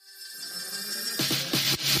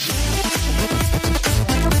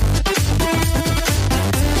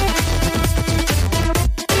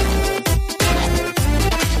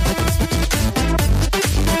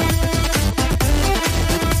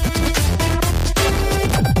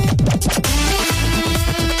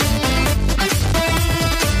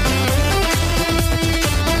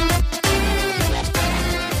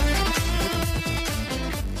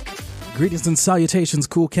Greetings and salutations,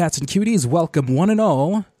 cool cats and cuties. Welcome one and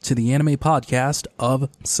all to the anime podcast of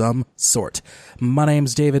some sort. My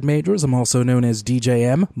name's David Majors. I'm also known as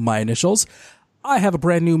DJM, my initials. I have a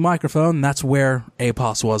brand new microphone. That's where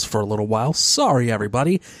APOS was for a little while. Sorry,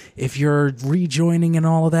 everybody. If you're rejoining and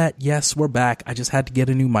all of that, yes, we're back. I just had to get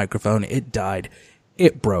a new microphone. It died.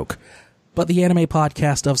 It broke. But the anime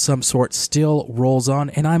podcast of some sort still rolls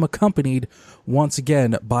on, and I'm accompanied once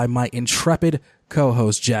again by my intrepid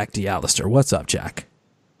co-host, Jack DeAllister. What's up, Jack?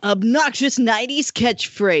 Obnoxious 90s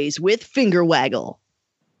catchphrase with finger waggle.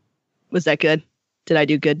 Was that good? Did I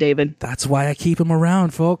do good, David? That's why I keep him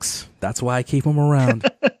around, folks. That's why I keep him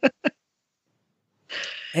around.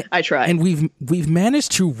 I try. And we've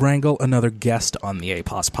managed to wrangle another guest on the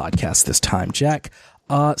APOS podcast this time, Jack.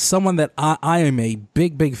 Someone that I am a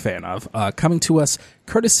big fan of, coming to us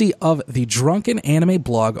courtesy of the Drunken Anime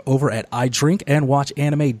blog over at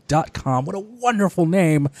idrinkandwatchanime.com. What a wonderful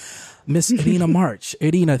name, Miss Irina March.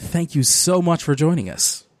 Irina, thank you so much for joining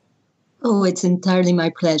us. Oh, it's entirely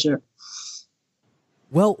my pleasure.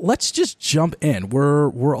 Well, let's just jump in.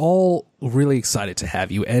 We're all really excited to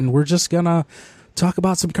have you, and we're just gonna talk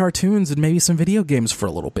about some cartoons and maybe some video games for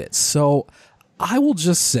a little bit. So I will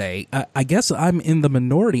just say, I guess I'm in the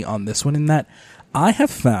minority on this one in that I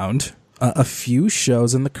have found a few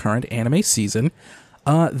shows in the current anime season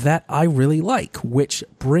that I really like, which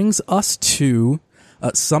brings us to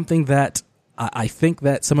something that I think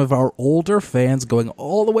that some of our older fans going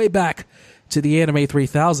all the way back to the Anime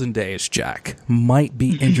 3000 days, Jack, might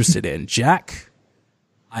be interested in. Jack,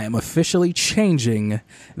 I am officially changing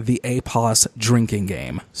the APOS drinking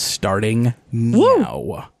game, starting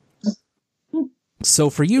now. Woo!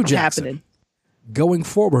 So for you, Jackson, going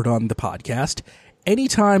forward on the podcast,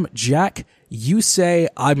 anytime, Jack, you say,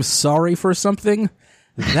 I'm sorry for something,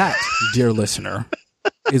 that, dear listener,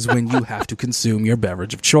 is when you have to consume your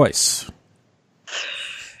beverage of choice.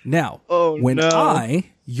 Now,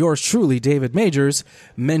 I, yours truly, David Majors,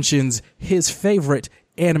 mentions his favorite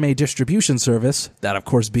anime distribution service, that of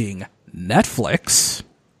course being Netflix,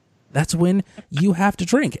 that's when you have to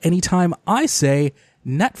drink. Anytime I say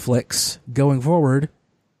Netflix going forward,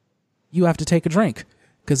 you have to take a drink.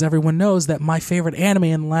 Because everyone knows that my favorite anime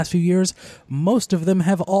in the last few years, most of them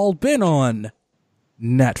have all been on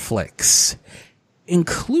Netflix.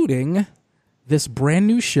 Including this brand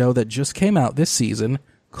new show that just came out this season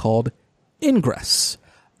called Ingress.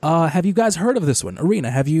 Have you guys heard of this one? Irina,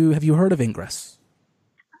 have you heard of Ingress?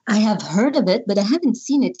 I have heard of it, but I haven't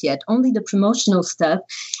seen it yet. Only the promotional stuff.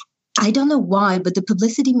 I don't know why, but the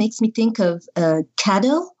publicity makes me think of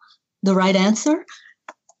Cadel, The Right Answer.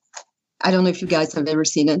 I don't know if you guys have ever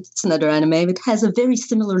seen it. It's another anime. It has a very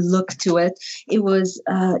similar look to it. It was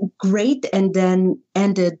great and then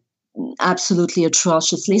ended absolutely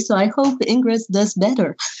atrociously. So I hope Ingress does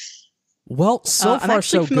better. Well, so far, I'm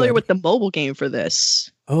actually familiar good. with the mobile game for this.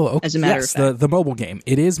 Oh, okay. As a matter yes, of fact. the mobile game.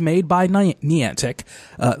 It is made by Niantic,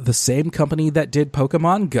 the same company that did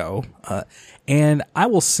Pokemon Go. And I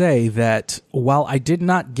will say that while I did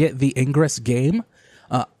not get the Ingress game,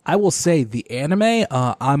 I will say the anime,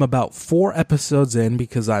 I'm about 4 episodes in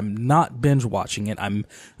because I'm not binge watching it. I'm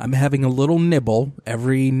having a little nibble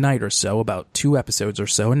every night or so, about 2 episodes or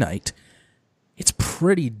so a night. It's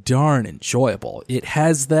pretty darn enjoyable. It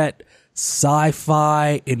has that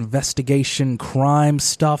sci-fi investigation crime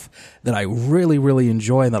stuff that I really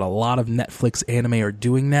enjoy and that a lot of Netflix anime are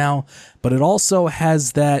doing now, but it also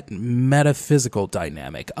has that metaphysical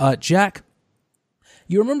dynamic. Jack,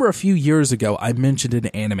 you remember a few years ago I mentioned an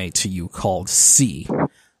anime to you called C,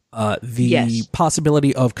 the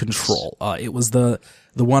possibility of control. It was the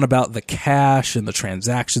one about the cash and the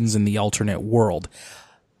transactions in the alternate world.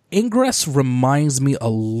 Ingress reminds me a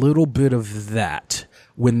little bit of that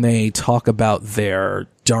when they talk about their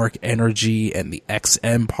dark energy and the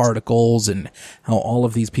XM particles and how all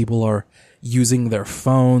of these people are using their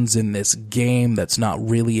phones in this game that's not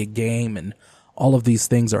really a game and all of these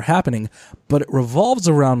things are happening. But it revolves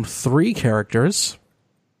around 3 characters,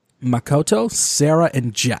 Makoto, Sarah,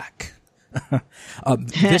 and Jack.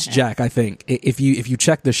 This Jack, I think, if you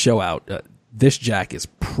check this show out, this Jack is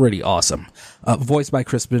pretty awesome. Voiced by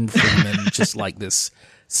Crispin Freeman, just like this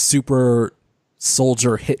super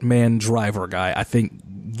soldier hitman driver guy. I think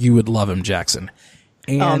you would love him, Jackson.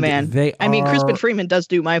 And oh man, I mean, Crispin Freeman does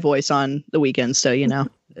do my voice on the weekends, so you know,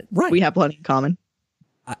 right. We have plenty in common.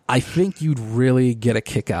 I think you'd really get a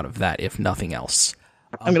kick out of that, if nothing else.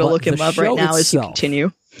 I'm going to look him up right now as you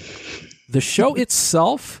continue. The show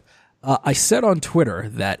itself, I said on Twitter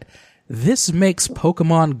that this makes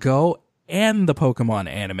Pokemon Go and the Pokemon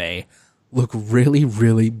anime look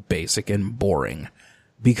really basic and boring.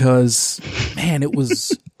 because, man,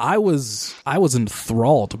 I was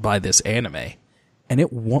enthralled by this anime, and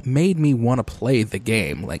it made me want to play the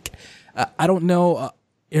game. Like, I don't know,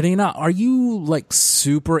 Irina, are you like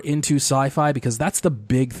super into sci-fi? Because that's the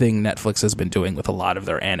big thing Netflix has been doing with a lot of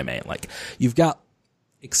their anime. Like, you've got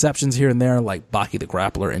exceptions here and there, like Baki the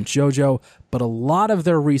Grappler and JoJo, but a lot of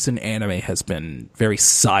their recent anime has been very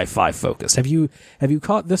sci-fi focused. Have you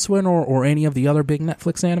caught this one or any of the other big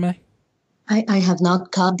Netflix anime? I have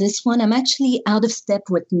not caught this one. I'm actually out of step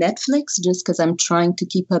with Netflix just because I'm trying to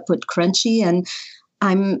keep up with Crunchy, and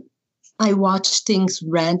I watch things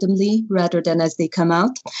randomly rather than as they come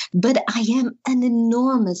out. But I am an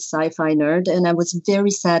enormous sci-fi nerd, and I was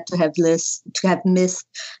very sad to have missed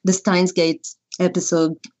the Steins Gate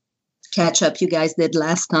episode catch up you guys did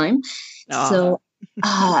last time. So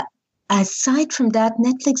aside from that,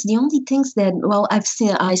 Netflix, the only things that, well,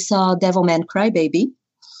 I saw Devilman Crybaby,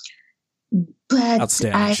 but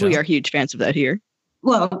outstanding. We are huge fans of that here.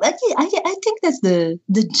 Well, I think that's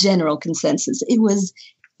the general consensus. It was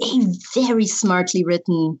a very smartly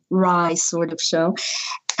written, wry sort of show.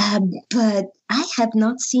 But I have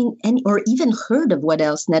not seen any or even heard of what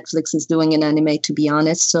else Netflix is doing in anime, to be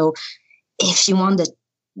honest. So if you want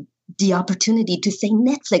the opportunity to say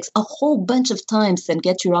Netflix a whole bunch of times and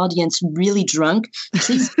get your audience really drunk,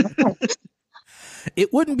 please go ahead.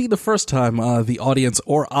 It wouldn't be the first time the audience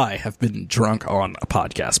or I have been drunk on a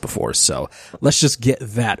podcast before, so let's just get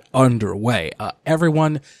that underway.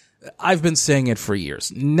 Everyone, I've been saying it for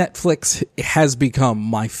years. Netflix has become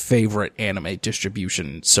my favorite anime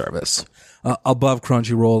distribution service. Above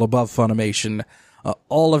Crunchyroll, above Funimation,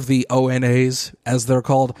 all of the ONAs, as they're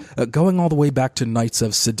called, going all the way back to Knights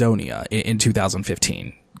of Sidonia in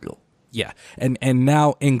 2015. Yeah, and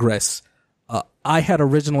now Ingress. I had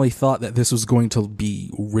originally thought that this was going to be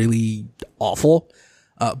really awful,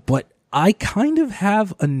 but I kind of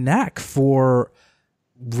have a knack for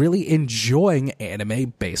really enjoying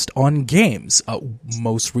anime based on games.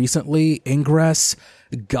 Most recently, Ingress,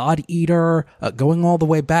 God Eater, going all the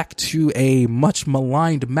way back to a much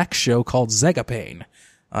maligned mech show called Zegapane.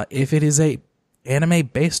 If it is a anime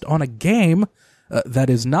based on a game that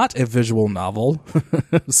is not a visual novel,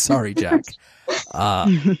 sorry, Jack.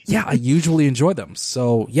 Yeah, I usually enjoy them.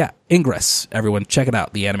 So yeah, Ingress, everyone, check it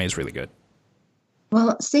out. The anime is really good.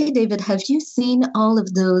 Well, say, David, have you seen all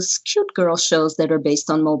of those cute girl shows that are based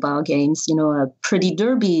on mobile games? You know, Pretty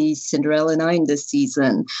Derby, Cinderella 9 this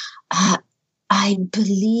season. I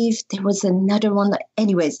believe there was another one.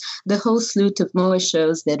 Anyways, the whole slew of Moe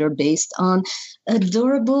shows that are based on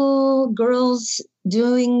adorable girls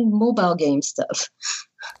doing mobile game stuff.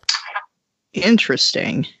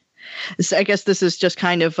 Interesting. So I guess this is just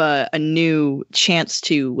kind of a new chance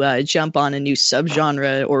to jump on a new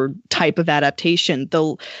subgenre or type of adaptation.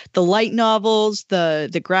 The light novels,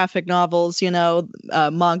 the graphic novels,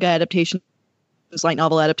 manga adaptations, light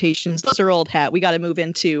novel adaptations, those are old hat. We got to move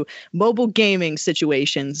into mobile gaming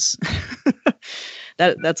situations.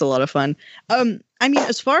 That's a lot of fun. I mean,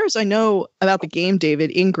 as far as I know about the game,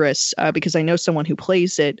 David, Ingress, because I know someone who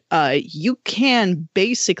plays it, you can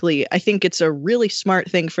basically, I think it's a really smart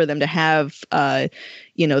thing for them to have, the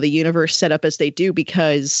universe set up as they do,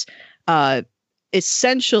 because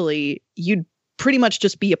essentially you'd pretty much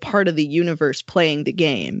just be a part of the universe playing the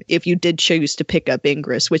game if you did choose to pick up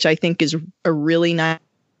Ingress, which I think is a really nice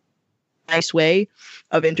way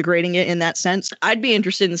of integrating it in that sense. I'd be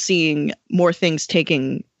interested in seeing more things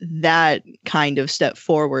taking that kind of step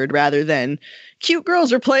forward rather than cute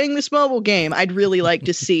girls are playing this mobile game. I'd really like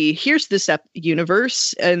to see, here's this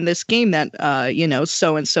universe and this game that,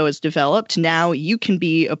 so-and-so has developed. Now you can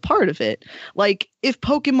be a part of it. Like if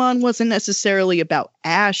Pokemon wasn't necessarily about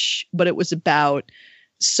Ash, but it was about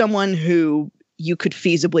someone who you could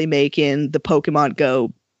feasibly make in the Pokemon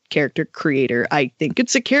Go character creator. I think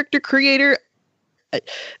it's a character creator.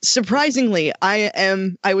 Surprisingly,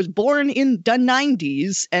 I was born in the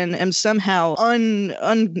 90s and am somehow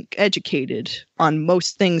uneducated on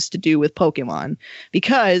most things to do with Pokemon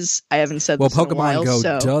because I haven't said this in a while. Well, Pokemon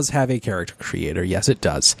Go does have a character creator. Yes, it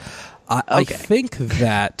does. I think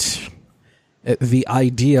that the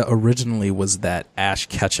idea originally was that Ash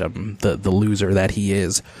Ketchum, the loser that he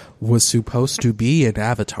is, was supposed to be an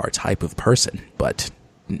Avatar type of person, but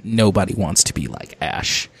nobody wants to be like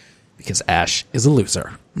Ash. Because Ash is a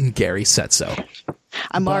loser. Gary said so.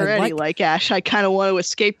 I'm But I already like Ash. I kind of want to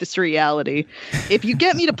escape this reality. If you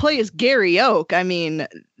get me to play as Gary Oak, I mean,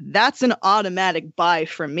 that's an automatic buy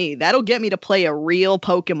from me. That'll get me to play a real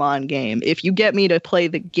Pokemon game. If you get me to play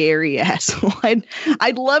the Gary asshole,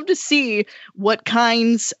 I'd love to see what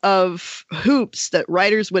kinds of hoops that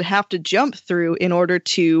writers would have to jump through in order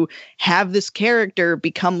to have this character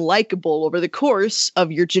become likable over the course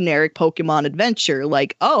of your generic Pokemon adventure.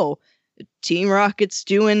 Like, oh, Team Rocket's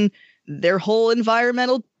doing their whole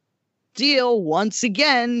environmental deal once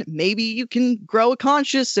again. Maybe you can grow a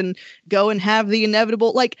conscious and go and have the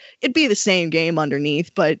inevitable, like, it'd be the same game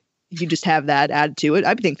underneath, but you just have that added to it.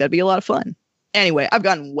 I think that'd be a lot of fun. Anyway, I've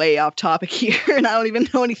gotten way off topic here, and I don't even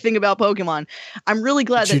know anything about Pokemon. I'm really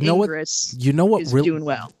glad that Ingress is doing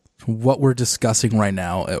well. What we're discussing right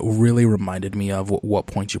now, it really reminded me of what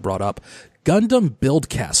point you brought up. Gundam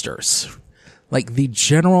Buildcasters. Like, the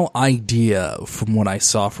general idea from what I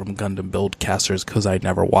saw from Gundam Buildcasters, because I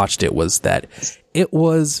never watched it, was that it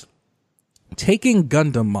was taking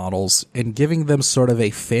Gundam models and giving them sort of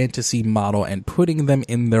a fantasy model and putting them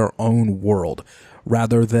in their own world,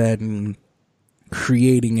 rather than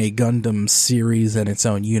creating a Gundam series and its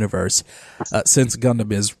own universe, since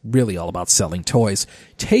Gundam is really all about selling toys,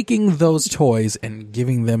 taking those toys and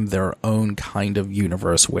giving them their own kind of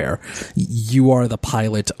universe where you are the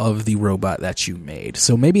pilot of the robot that you made.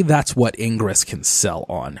 So maybe that's what Ingress can sell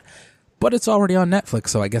on. But it's already on Netflix,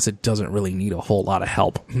 so I guess it doesn't really need a whole lot of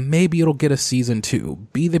help. Maybe it'll get a season 2.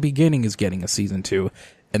 Be the Beginning is getting a season 2,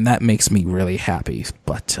 and that makes me really happy.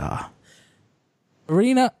 But,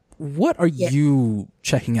 Irina, what are you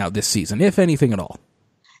checking out this season, if anything at all?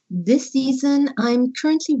 This season, I'm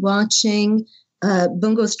currently watching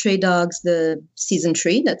Bungo Stray Dogs, the season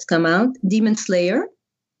 3 that's come out, Demon Slayer,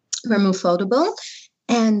 Vermouthable,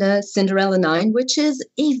 and Cinderella 9, which is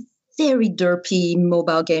a very derpy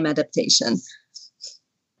mobile game adaptation.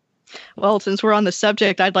 Well, since we're on the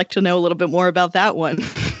subject, I'd like to know a little bit more about that one.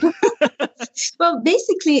 Well,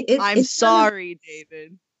 basically, I'm sorry,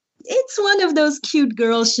 David. It's one of those cute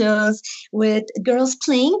girl shows with girls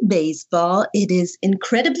playing baseball. It is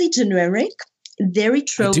incredibly generic, very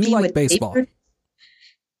tropey. I do like with baseball.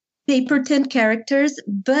 Paper thin characters,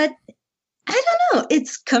 but I don't know.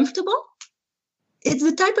 It's comfortable. It's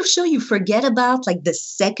the type of show you forget about like the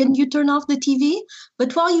second you turn off the TV.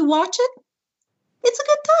 But while you watch it, it's a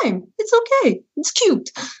good time. It's okay. It's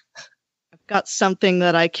cute. I've got something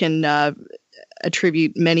that I can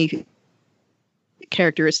attribute many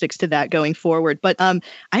characteristics to that going forward. But I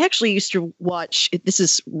actually used to watch, this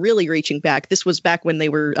is really reaching back. This was back when they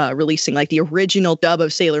were releasing like the original dub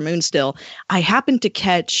of Sailor Moon still. I happened to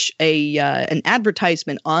catch an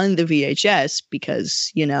advertisement on the VHS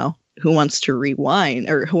because, you know, who wants to rewind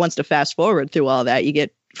or who wants to fast forward through all that? You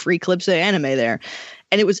get free clips of anime there.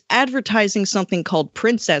 And it was advertising something called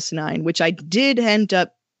Princess 9, which I did end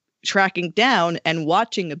up tracking down and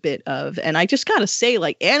watching a bit of. And I just gotta say,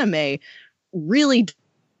 like, anime really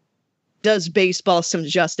does baseball some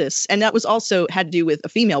justice, and that was also had to do with a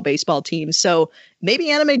female baseball team. So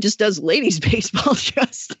maybe anime just does ladies baseball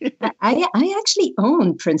justice. I actually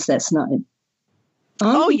own Princess 9.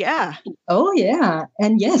 Oh yeah,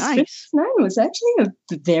 and yes, nice. Princess 9 was actually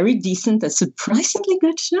a very decent, a surprisingly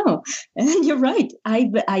good show. And you're right, I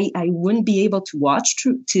wouldn't be able to watch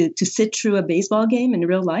to sit through a baseball game in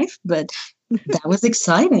real life, but that was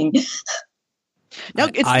exciting. No,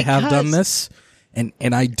 I have done this, and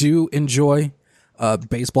I do enjoy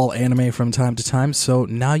baseball anime from time to time, so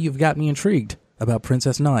now you've got me intrigued about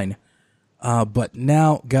Princess 9. But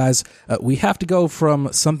now, guys, we have to go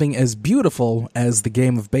from something as beautiful as the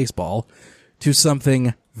game of baseball to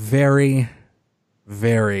something very,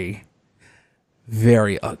 very,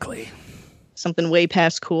 very ugly. Something way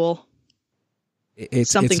past cool.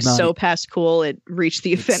 It's so past cool it reached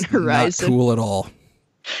the event horizon. Not cool at all.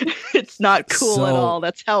 It's not cool at all.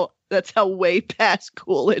 That's how way past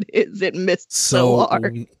cool it is. It missed so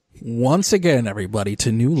hard. Once again, everybody,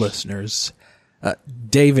 to new listeners,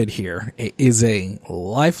 David here is a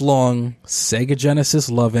lifelong Sega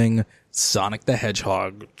Genesis loving Sonic the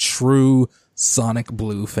Hedgehog, true Sonic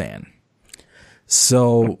Blue fan.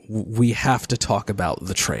 So we have to talk about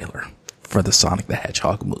the trailer for the Sonic the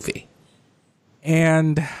Hedgehog movie.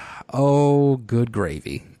 And oh, good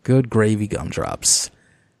gravy gumdrops.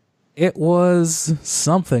 It was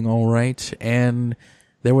something, all right, and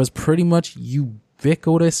there was pretty much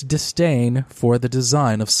ubiquitous disdain for the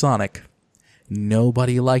design of Sonic.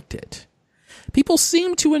 Nobody liked it. People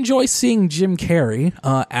seemed to enjoy seeing Jim Carrey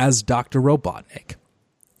as Dr. Robotnik,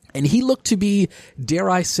 and he looked to be, dare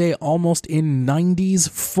I say, almost in 90s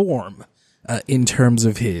form in terms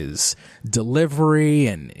of his delivery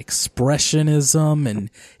and expressionism, and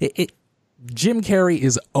Jim Carrey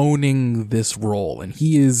is owning this role, and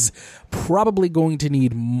he is probably going to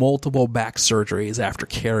need multiple back surgeries after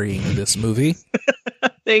carrying this movie.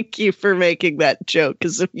 Thank you for making that joke,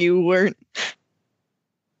 because if you weren't,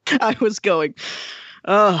 I was going,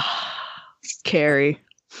 oh, Carrey.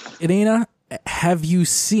 Irina, have you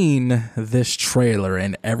seen this trailer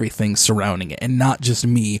and everything surrounding it, and not just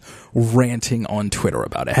me ranting on Twitter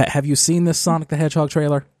about it? Have you seen this Sonic the Hedgehog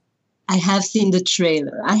trailer? I have seen the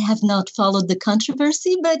trailer. I have not followed the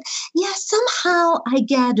controversy, but yeah, somehow I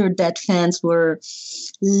gathered that fans were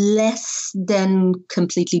less than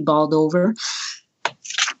completely bowled over.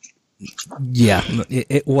 Yeah,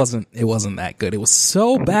 it wasn't that good. It was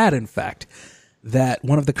so bad, in fact, that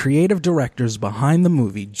one of the creative directors behind the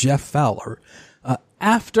movie, Jeff Fowler,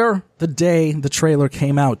 after the day the trailer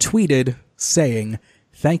came out, tweeted saying,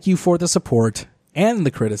 "Thank you for the support and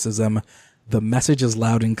the criticism. The message is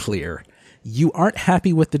loud and clear. You aren't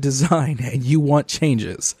happy with the design and you want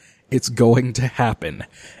changes. It's going to happen.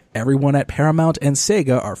 Everyone at Paramount and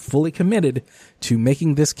Sega are fully committed to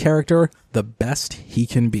making this character the best he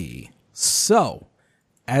can be." So,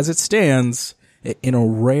 as it stands, in a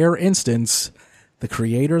rare instance, the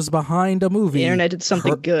creators behind a movie... The internet did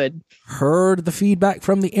something good. Heard the feedback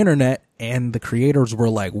from the internet, and the creators were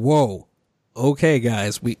like, whoa, okay,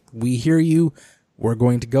 guys, we hear you. We're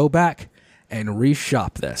going to go back and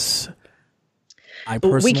reshop this.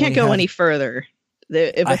 We can't go any further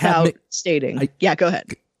without stating. Yeah, go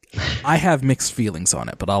ahead. I have mixed feelings on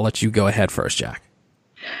it, but I'll let you go ahead first, Jack.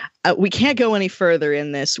 We can't go any further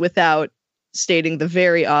in this without stating the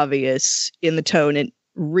very obvious in the tone it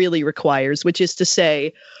really requires, which is to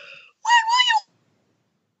say, when will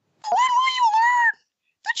you learn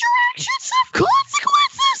that your actions have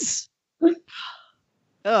consequences?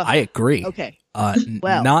 I agree. Okay.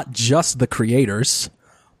 Well, not just the creators,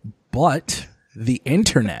 but the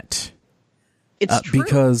internet. It's true.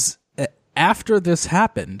 Because after this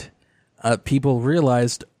happened, people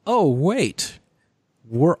realized, oh, wait,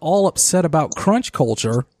 we're all upset about crunch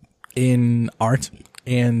culture in art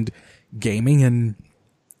and gaming and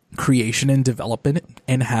creation and development,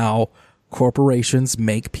 and how corporations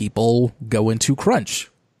make people go into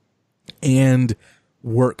crunch and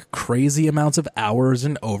work crazy amounts of hours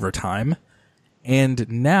and overtime. And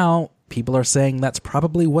now people are saying that's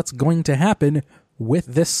probably what's going to happen with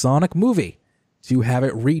this Sonic movie, to have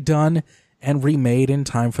it redone and remade in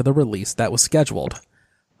time for the release that was scheduled.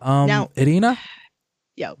 Now, Irina?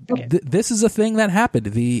 Yeah. Okay. This is a thing that happened.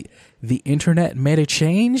 The internet made a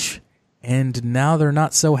change, and now they're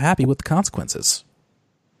not so happy with the consequences.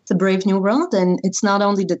 It's a brave new world, and it's not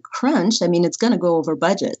only the crunch. I mean, it's going to go over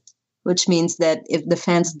budget, which means that if the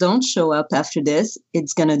fans don't show up after this,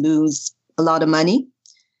 it's going to lose a lot of money.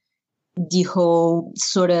 The whole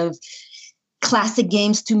sort of classic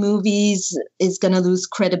games to movies is going to lose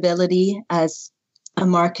credibility as a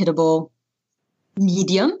marketable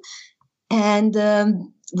medium. And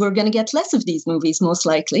we're going to get less of these movies, most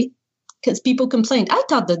likely, because people complained. I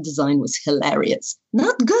thought the design was hilarious.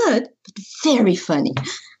 Not good, but very funny.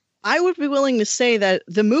 I would be willing to say that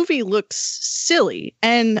the movie looks silly,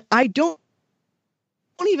 and I don't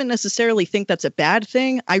even necessarily think that's a bad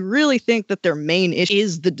thing. I really think that their main issue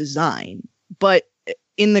is the design. But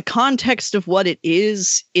in the context of what it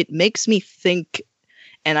is, it makes me think,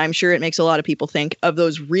 and I'm sure it makes a lot of people think, of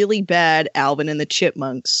those really bad Alvin and the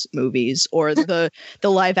Chipmunks movies, or the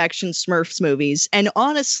live action Smurfs movies. And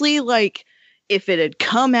honestly, like, if it had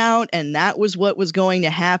come out and that was what was going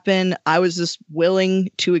to happen, I was just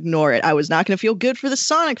willing to ignore it. I was not going to feel good for the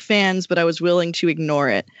Sonic fans, but I was willing to ignore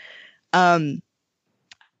it.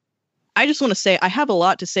 I just want to say I have a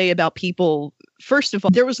lot to say about people. First of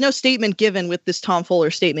all, there was no statement given with this Tom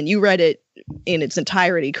Fuller statement. You read it in its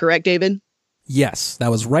entirety, correct, David? Yes,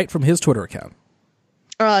 that was right from his Twitter account.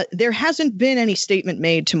 There hasn't been any statement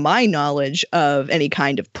made, to my knowledge, of any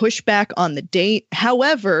kind of pushback on the date.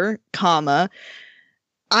 However,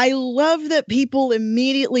 I love that people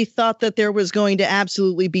immediately thought that there was going to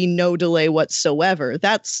absolutely be no delay whatsoever.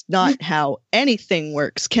 That's not how anything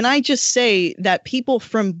works. Can I just say that people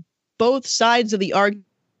from both sides of the argument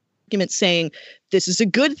saying this is a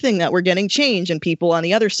good thing that we're getting change, and people on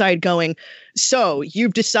the other side going, so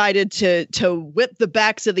you've decided to whip the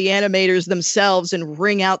backs of the animators themselves and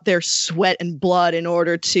wring out their sweat and blood in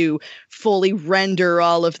order to fully render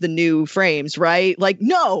all of the new frames, right? Like,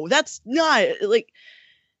 no, that's not, like,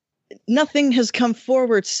 nothing has come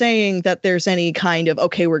forward saying that there's any kind of,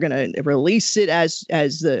 okay, we're going to release it as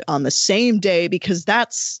on the same day, because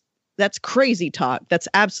that's that's crazy talk. That's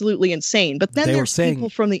absolutely insane. But then there's people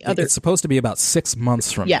from the other. It's supposed to be about 6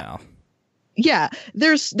 months from now. Yeah,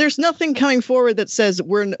 there's nothing coming forward that says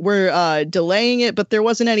we're delaying it, but there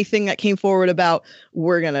wasn't anything that came forward about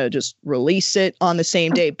we're gonna just release it on the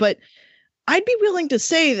same day. But I'd be willing to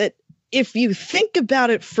say that if you think about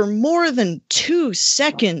it for more than 2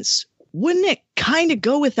 seconds, wouldn't it kind of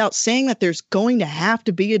go without saying that there's going to have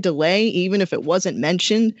to be a delay, even if it wasn't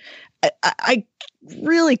mentioned? I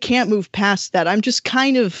really can't move past that. I'm just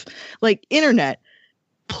kind of like, internet,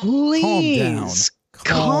 please.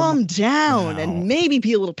 Calm down and maybe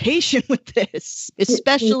be a little patient with this,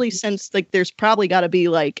 especially since like there's probably got to be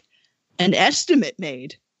like an estimate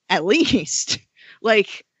made at least.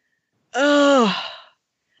 Like, I'm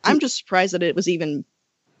just surprised that it was even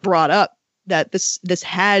brought up that this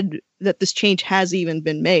change has even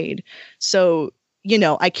been made. So, you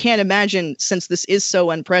know, I can't imagine, since this is so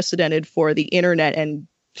unprecedented for the internet and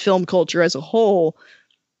film culture as a whole,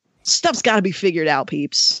 stuff's got to be figured out,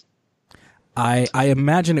 peeps. I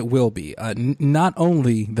imagine it will be. Not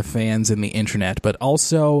only the fans and the internet, but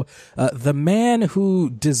also the man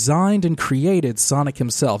who designed and created Sonic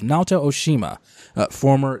himself, Naoto Oshima,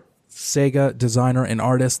 former Sega designer and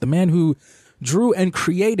artist, the man who drew and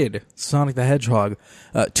created Sonic the Hedgehog,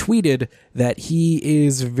 tweeted that he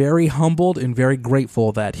is very humbled and very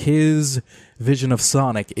grateful that his vision of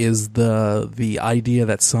Sonic is the idea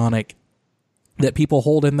that people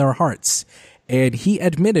hold in their hearts. And he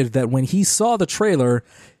admitted that when he saw the trailer,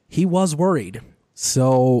 he was worried.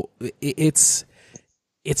 So it's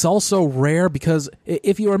also rare because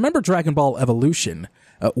if you remember Dragon Ball Evolution,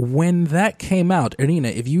 when that came out, Arena,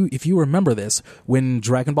 if you remember this, when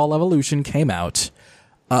Dragon Ball Evolution came out,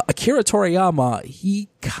 Akira Toriyama, he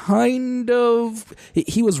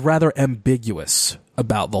was rather ambiguous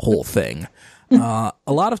about the whole thing. A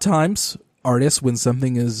lot of times, artists, when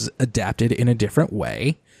something is adapted in a different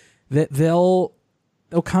way, that they'll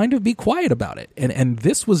kind of be quiet about it. And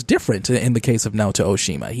this was different in the case of Naoto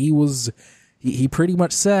Oshima. He pretty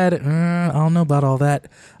much said, I don't know about all that.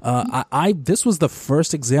 This was the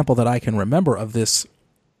first example that I can remember of this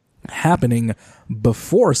happening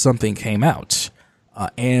before something came out.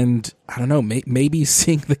 And I don't know, maybe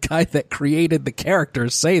seeing the guy that created the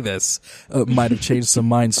characters say this might have changed some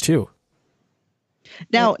minds too.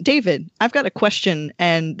 Now, David, I've got a question,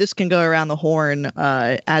 and this can go around the horn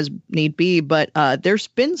as need be, but there's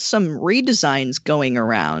been some redesigns going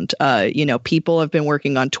around. People have been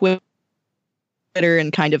working on Twitter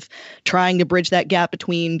and kind of trying to bridge that gap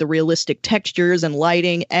between the realistic textures and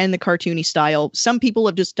lighting and the cartoony style. Some people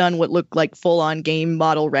have just done what look like full-on game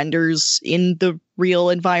model renders in the real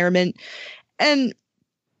environment. And,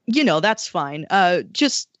 that's fine.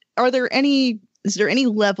 Is there any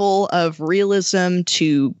level of realism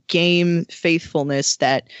to game faithfulness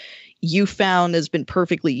that you found has been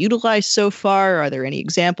perfectly utilized so far? Are there any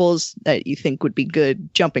examples that you think would be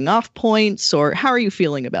good jumping off points, or how are you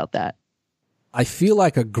feeling about that? I feel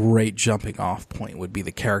like a great jumping off point would be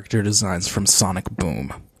the character designs from Sonic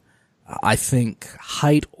Boom. I think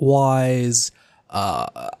height-wise,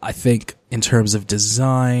 I think in terms of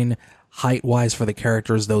design, height-wise for the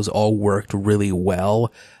characters, those all worked really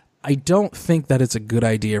well. I don't think that it's a good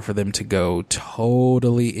idea for them to go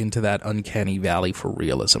totally into that uncanny valley for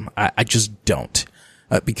realism. I just don't.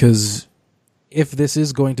 Because if this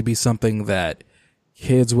is going to be something that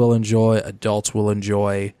kids will enjoy, adults will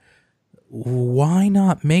enjoy, why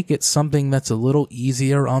not make it something that's a little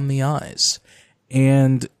easier on the eyes?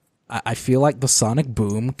 And I feel like the Sonic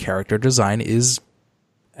Boom character design is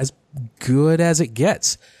as good as it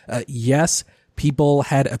gets. Yes, people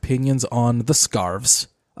had opinions on the scarves.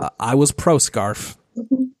 I was pro scarf.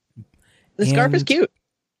 The scarf is cute.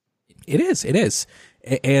 It is.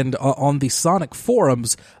 And on the Sonic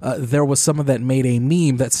forums, there was someone that made a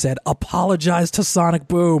meme that said, "Apologize to Sonic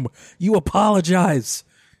Boom. You apologize."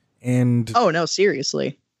 And oh no,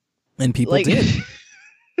 seriously. And people did.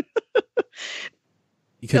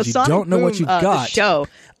 Because you don't know what you got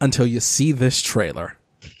until you see this trailer.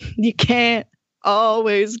 You can't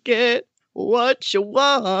always get what you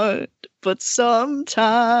want, but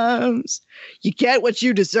sometimes you get what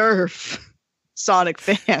you deserve. Sonic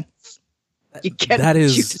fans, you get what you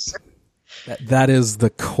deserve. That is the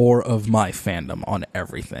core of my fandom on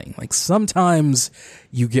everything. Like, sometimes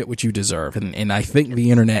you get what you deserve, and I think the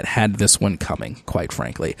internet had this one coming, quite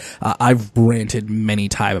frankly. I've ranted many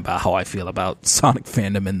times about how I feel about Sonic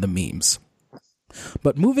fandom and the memes.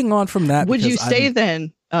 But moving on from that... Would you say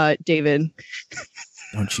then, David...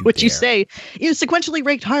 Don't you Would dare. you say, in a sequentially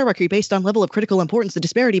ranked hierarchy based on level of critical importance, the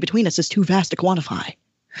disparity between us is too vast to quantify?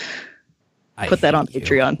 Put that on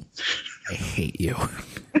Patreon. I hate you.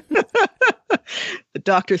 The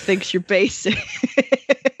doctor thinks you're basic.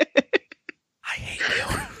 I hate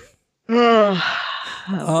you.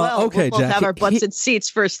 Well, okay, we'll Jack. have our butts in seats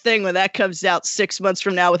first thing when that comes out 6 months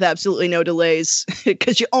from now with absolutely no delays,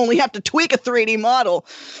 because you only have to tweak a 3D model,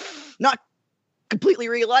 not completely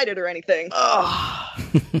relight it or anything.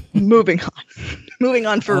 Moving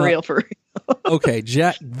on for real. Okay,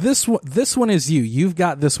 Jack. This one is you. You've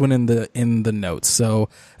got this one in the notes. So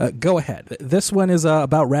go ahead. This one is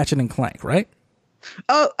about Ratchet and Clank, right?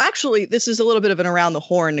 Oh, actually, this is a little bit of an around the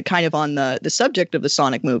horn, kind of on the subject of the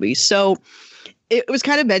Sonic movie. So it was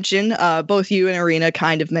kind of mentioned, both you and Arena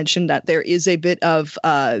kind of mentioned that there is a bit of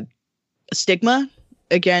stigma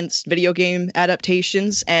against video game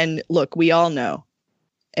adaptations. And look, we all know,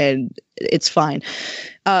 and it's fine.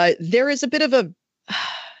 There is a bit of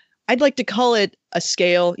I'd like to call it a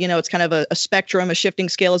scale. It's kind of a spectrum, a shifting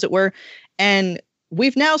scale, as it were. And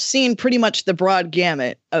we've now seen pretty much the broad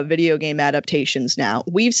gamut of video game adaptations now.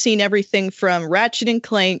 We've seen everything from Ratchet and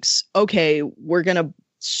Clank's, okay, we're going to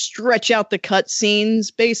stretch out the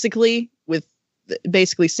cutscenes basically with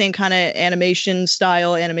basically same kind of animation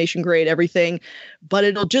style, animation grade, everything, but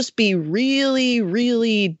it'll just be really,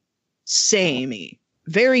 really samey,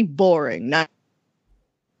 very boring, not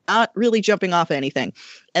really jumping off anything.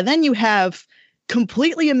 And then you have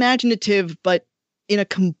completely imaginative, but in a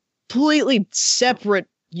completely separate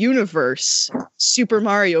universe, Super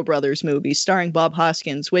Mario Brothers movie starring Bob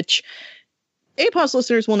Hoskins, which APOS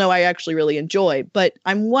listeners will know I actually really enjoy. But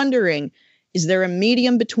I'm wondering, is there a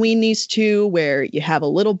medium between these two where you have a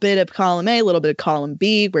little bit of column A, a little bit of column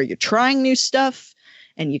B, where you're trying new stuff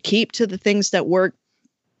and you keep to the things that work?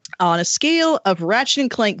 On a scale of Ratchet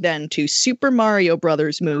and Clank then to Super Mario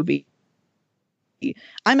Brothers movie,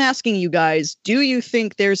 I'm asking you guys, do you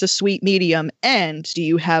think there's a sweet medium, and do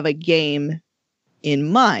you have a game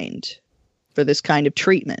in mind for this kind of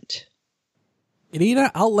treatment?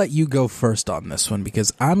 Anita, I'll let you go first on this one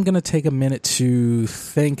because I'm going to take a minute to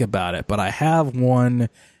think about it, but I have one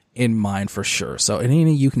in mind for sure. So,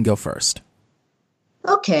 Anita, you can go first.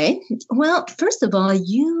 Okay. Well, first of all,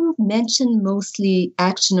 you mentioned mostly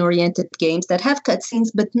action-oriented games that have cutscenes,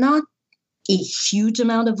 but not a huge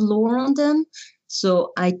amount of lore on them.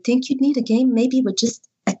 So I think you'd need a game maybe with just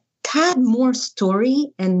a tad more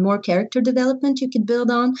story and more character development you could build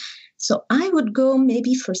on. So I would go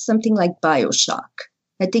maybe for something like BioShock.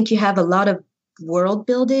 I think you have a lot of world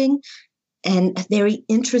building and a very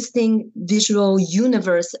interesting visual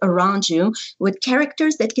universe around you with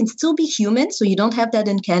characters that can still be human. So you don't have that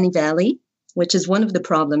Uncanny Valley, which is one of the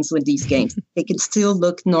problems with these games. They can still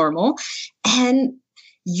look normal. And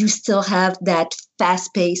you still have that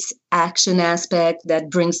fast-paced action aspect that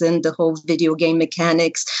brings in the whole video game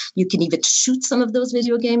mechanics. You can even shoot some of those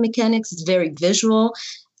video game mechanics. It's very visual.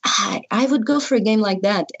 I would go for a game like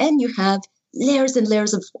that. And you have layers and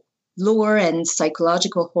layers of lore and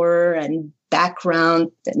psychological horror and background.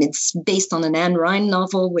 And it's based on an Anne Rice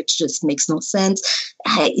novel, which just makes no sense.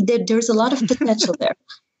 There's a lot of potential there.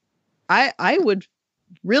 I would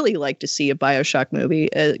really like to see a BioShock movie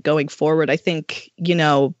going forward. I think,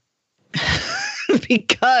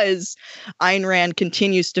 because Ayn Rand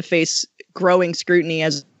continues to face growing scrutiny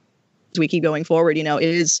as we keep going forward, it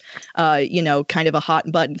is, kind of a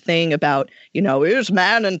hot button thing about, is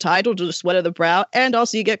man entitled to the sweat of the brow? And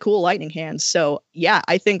also you get cool lightning hands. So yeah,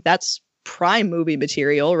 I think that's prime movie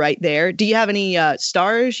material right there. Do you have any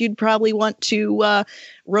stars you'd probably want to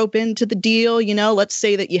rope into the deal? Let's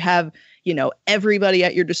say that you have, everybody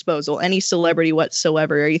at your disposal, any celebrity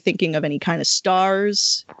whatsoever. Are you thinking of any kind of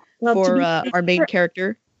stars for our main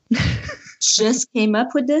character? Just came up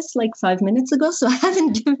with this like 5 minutes ago, so I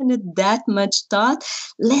haven't given it that much thought.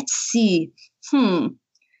 Let's see.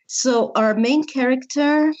 So our main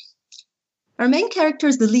character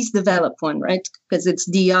is the least developed one, right? Because it's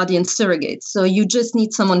the audience surrogate. So you just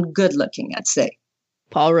need someone good looking, I'd say.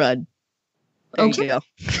 Paul Rudd. There okay. You go.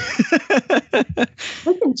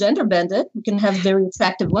 We can gender bend it. We can have very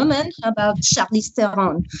attractive women. How about Charlize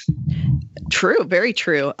Theron? True, very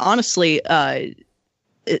true. Honestly,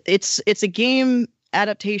 it's a game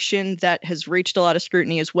adaptation that has reached a lot of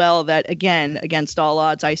scrutiny as well, that again, against all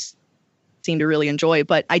odds, I seem to really enjoy.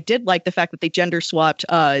 But I did like the fact that they gender swapped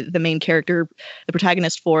the main character, the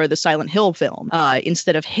protagonist for the Silent Hill film.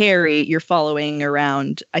 Instead of Harry, you're following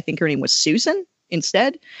around, I think her name was Susan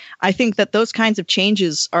instead. I think that those kinds of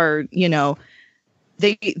changes are,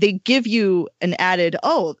 they give you an added,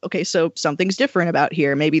 oh, okay, so something's different about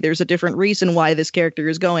here. Maybe there's a different reason why this character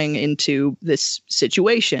is going into this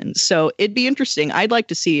situation. So it'd be interesting. I'd like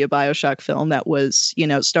to see a BioShock film that was,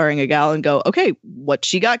 starring a gal and go, okay, what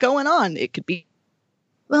she got going on? It could be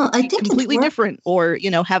I think completely different, or,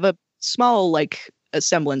 have a small, a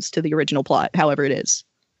semblance to the original plot, however it is.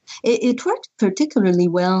 It worked particularly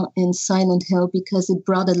well in Silent Hill because it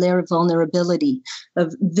brought a layer of vulnerability,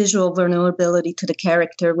 of visual vulnerability to the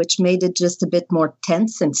character, which made it just a bit more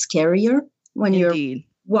tense and scarier when Indeed. you're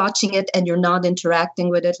watching it and you're not interacting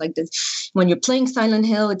with it like this. When you're playing Silent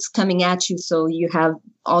Hill, it's coming at you, so you have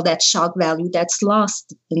all that shock value that's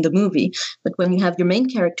lost in the movie. But when you have your main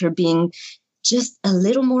character being just a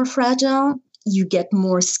little more fragile, you get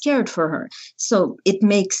more scared for her. So it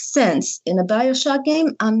makes sense. In a BioShock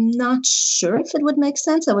game, I'm not sure if it would make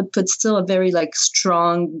sense. I would put still a very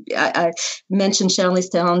strong, I mentioned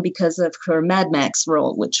Charlize Theron because of her Mad Max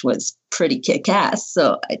role, which was pretty kick-ass.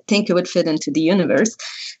 So I think it would fit into the universe.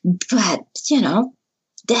 But,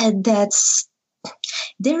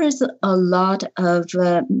 there is a lot of,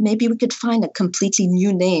 maybe we could find a completely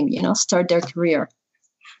new name, start their career.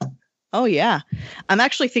 Oh, yeah. I'm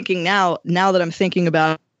actually thinking now that I'm thinking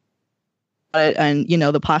about it and,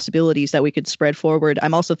 the possibilities that we could spread forward,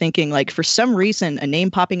 I'm also thinking, for some reason, a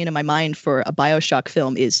name popping into my mind for a BioShock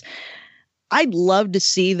film is I'd love to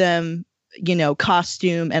see them,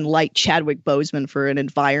 costume and light Chadwick Boseman for an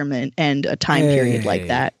environment and a time period like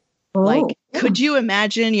that. Could you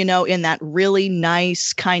imagine, in that really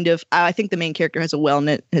nice kind of, I think the main character has a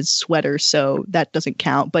well-knit his sweater, so that doesn't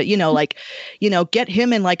count. But, get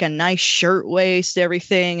him in a nice shirtwaist,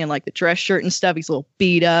 everything, and the dress shirt and stuff. He's a little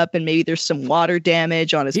beat up and maybe there's some water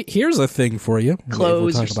damage on his Here's a thing for you.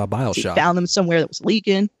 Clothes. We're talking about BioShock. He found them somewhere that was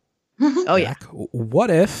leaking. Oh, yeah. What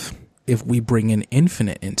if we bring in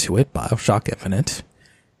Infinite into it, BioShock Infinite,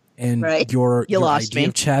 and your idea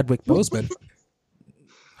of Chadwick Boseman...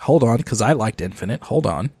 Hold on, because I liked Infinite. Hold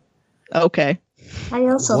on. Okay. I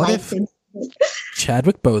also liked Infinite.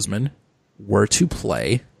 Chadwick Boseman were to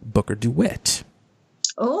play Booker DeWitt.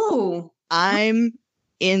 Oh. I'm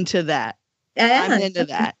into that. Yeah. I'm into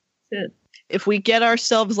that. If we get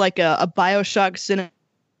ourselves a BioShock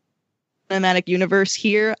cinematic universe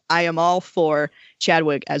here, I am all for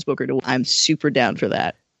Chadwick as Booker DeWitt. I'm super down for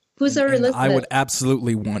that. Who's our Elizabeth? I would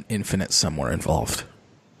absolutely want Infinite somewhere involved.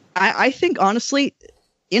 I think, honestly...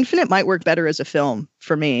 Infinite might work better as a film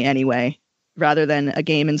for me anyway, rather than a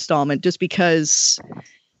game installment, just because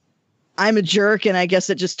I'm a jerk and I guess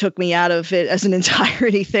it just took me out of it as an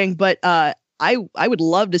entirety thing. But I would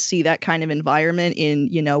love to see that kind of environment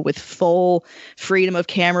with full freedom of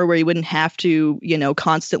camera where you wouldn't have to,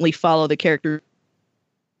 constantly follow the character's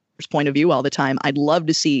point of view all the time. I'd love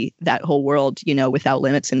to see that whole world, without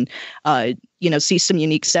limits and, see some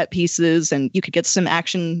unique set pieces, and you could get some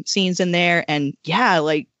action scenes in there. And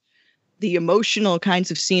the emotional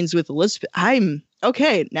kinds of scenes with Elizabeth. I'm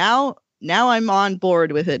okay. Now I'm on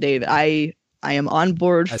board with it, David. I am on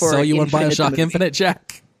board for I saw you on BioShock Infinite,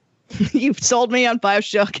 Jack. You've sold me on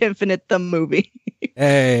BioShock Infinite, the movie.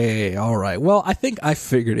 Hey, all right. Well, I think I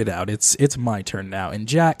figured it out. It's my turn now. And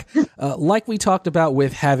Jack, like we talked about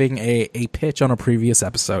with having a pitch on a previous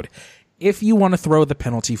episode, if you want to throw the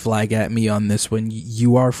penalty flag at me on this one,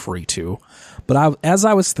 you are free to. But as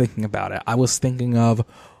I was thinking about it, I was thinking of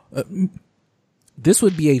this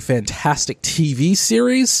would be a fantastic TV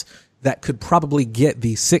series that could probably get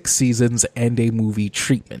the 6 seasons and a movie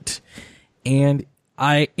treatment. And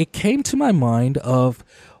it came to my mind of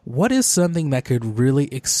what is something that could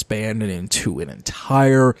really expand it into an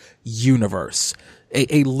entire universe,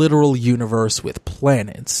 a literal universe with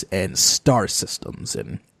planets and star systems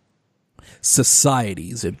and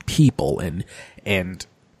societies and people and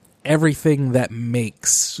everything that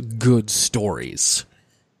makes good stories.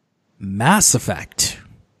 Mass Effect.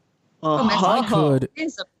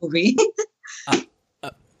 It's a movie.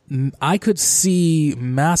 I could see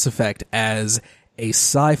Mass Effect as a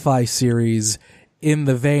sci-fi series in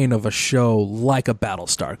the vein of a show like a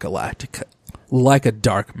Battlestar Galactica, like a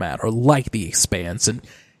Dark Matter, like The Expanse, and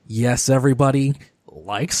yes, everybody,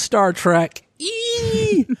 like Star Trek.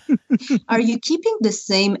 Are you keeping the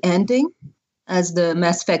same ending as the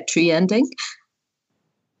Mass Effect 3 ending?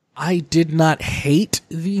 I did not hate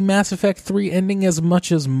the Mass Effect 3 ending as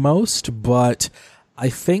much as most, but I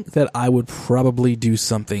think that I would probably do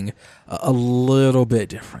something a little bit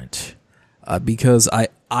different. Because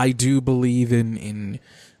I do believe in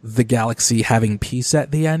the galaxy having peace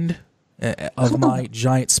at the end of my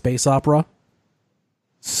giant space opera.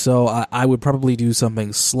 So I would probably do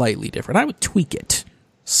something slightly different. I would tweak it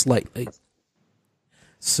slightly.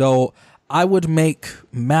 So I would make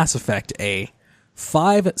Mass Effect a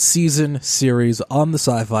 5-season series on the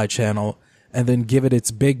Sci-Fi Channel and then give it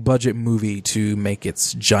its big budget movie to make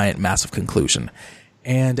its giant massive conclusion.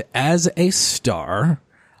 And as a star,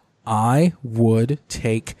 I would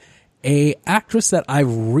take a actress that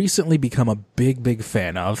I've recently become a big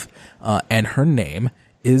fan of, and her name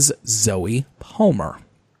is Zoe Palmer.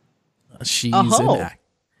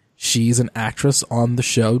 She's an actress on the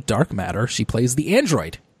show Dark Matter. She plays the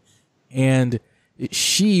android, and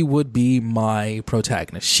she would be my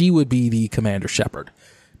protagonist. She would be the Commander Shepard,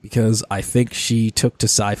 because I think she took to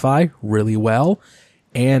sci-fi really well,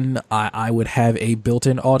 and I would have a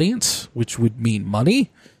built-in audience, which would mean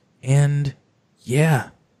money, and yeah,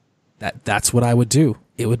 that's what I would do.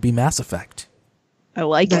 It would be Mass Effect. I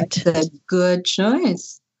like That's it. a good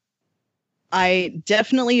choice. I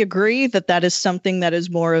definitely agree that is something that is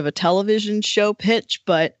more of a television show pitch,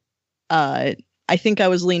 but I think I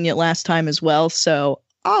was lenient last time as well, so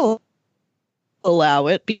I'll allow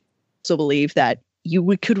it. I also believe that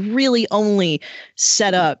you could really only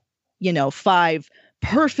set up, 5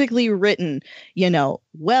 perfectly written,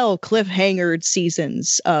 well cliffhangered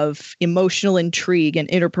seasons of emotional intrigue and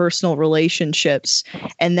interpersonal relationships,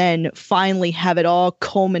 and then finally have it all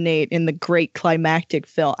culminate in the great climactic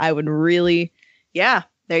film. I would really, there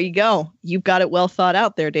you go. You've got it well thought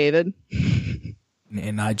out there, David.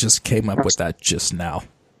 And I just came up with that just now.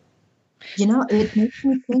 It makes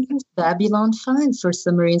me think of Babylon 5 for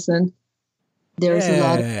some reason. There's a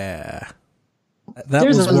lot of... That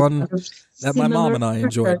was one that my mom and I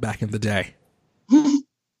enjoyed back in the day.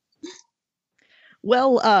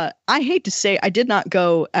 Well, I hate to say I did not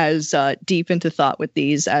go as deep into thought with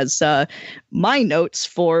these as my notes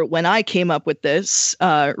for when I came up with this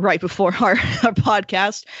right before our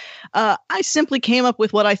podcast. I simply came up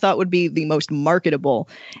with what I thought would be the most marketable.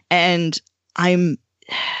 And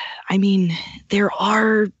there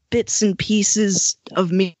are bits and pieces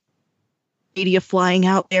of media flying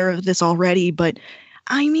out there of this already, but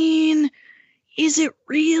is it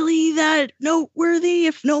really that noteworthy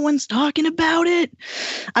if no one's talking about it?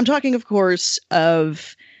 I'm talking, of course,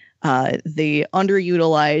 of the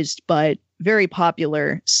underutilized but very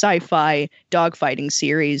popular sci-fi dogfighting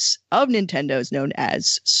series of Nintendo's known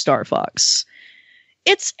as Star Fox.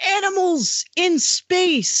 It's animals in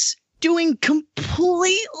space doing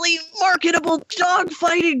completely marketable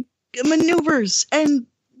dogfighting maneuvers, and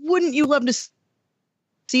wouldn't you love to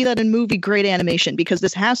see that in movie grade animation? Because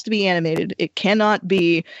this has to be animated. It cannot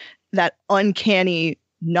be that uncanny,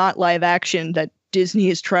 not live action that Disney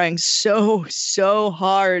is trying so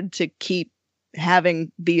hard to keep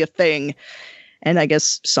having be a thing. And I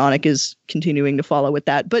guess Sonic is continuing to follow with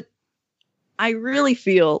that. But I really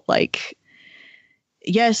feel like,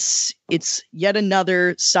 yes, it's yet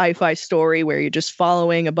another sci-fi story where you're just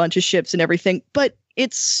following a bunch of ships and everything, but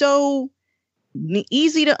it's so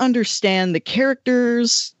easy to understand. The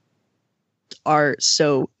characters are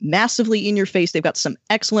so massively in your face. They've got some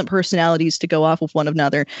excellent personalities to go off with one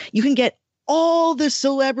another. You can get all the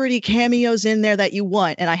celebrity cameos in there that you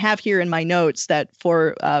want. And I have here in my notes that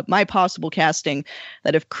for my possible casting,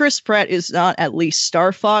 that if Chris Pratt is not at least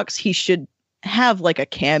Star Fox, he should have like a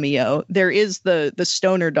cameo. There is the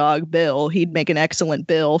stoner dog Bill. He'd make an excellent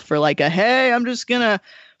Bill for like a, hey, I'm just gonna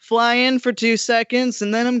fly in for 2 seconds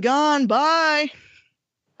and then I'm gone. Bye.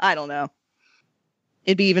 I don't know.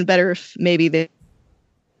 It'd be even better if maybe they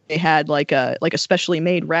had like a specially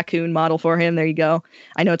made raccoon model for him. There you go.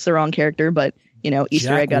 I know it's the wrong character, but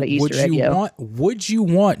Easter egg got an Easter egg. Would you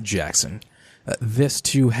want, Jackson, this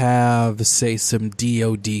to have, say, some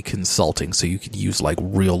DoD consulting, so you could use like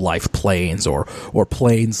real life planes or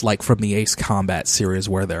planes like from the Ace Combat series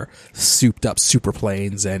where they're souped up super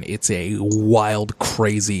planes and it's a wild,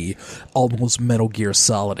 crazy, almost Metal Gear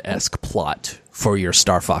Solid-esque plot for your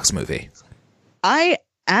Star Fox movie? I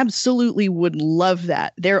absolutely would love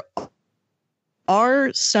that. There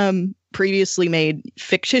are some previously made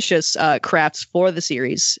fictitious crafts for the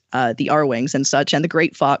series, the R-Wings and such, and the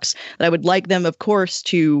Great Fox, that I would like them, of course,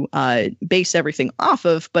 to base everything off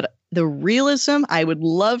of, but the realism, I would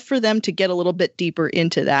love for them to get a little bit deeper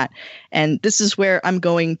into that. And this is where I'm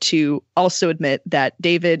going to also admit that,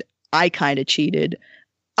 David, I kind of cheated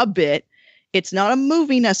a bit. It's not a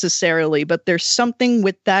movie necessarily, but there's something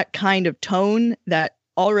with that kind of tone that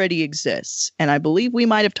already exists. And I believe we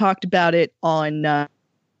might have talked about it on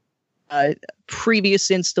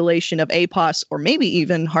previous installation of APOS, or maybe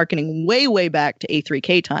even harkening way back to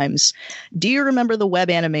A3K times. Do you remember the web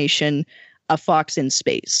animation A Fox in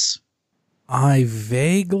Space? I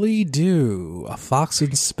vaguely do. A Fox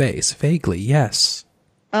in Space. Vaguely, yes.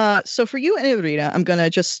 So for you and Irina, I'm going to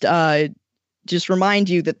just remind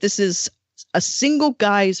you that this is a single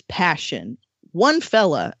guy's passion. One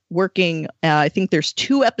fella working, I think there's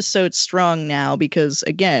 2 episodes strong now, because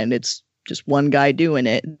again, it's just one guy doing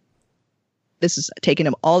it. This is taking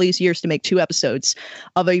him all these years to make 2 episodes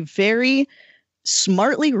of a very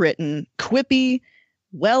smartly written, quippy,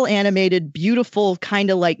 well animated, beautiful, kind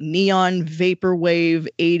of like neon vaporwave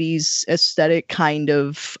 80s aesthetic kind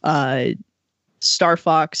of Star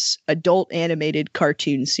Fox adult animated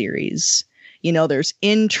cartoon series. You know, there's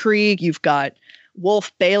intrigue. You've got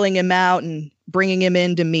Wolf bailing him out and bringing him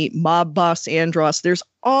in to meet mob boss Andross. There's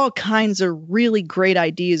all kinds of really great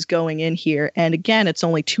ideas going in here. And again, it's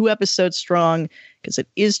only 2 episodes strong because it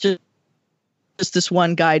is just this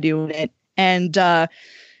one guy doing it. And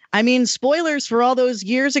I mean, spoilers for all those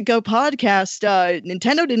years ago podcast,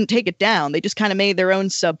 Nintendo didn't take it down. They just kind of made their own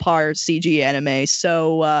subpar CG anime.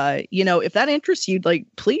 So, you know, if that interests you, like,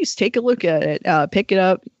 please take a look at it, pick it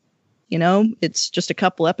up. You know, it's just a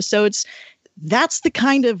couple episodes. That's the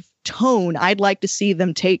kind of tone I'd like to see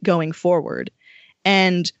them take going forward.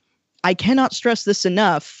 And I cannot stress this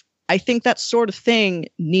enough. I think that sort of thing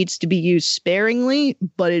needs to be used sparingly,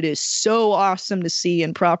 but it is so awesome to see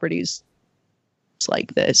in properties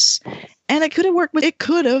like this. And it could have worked, but it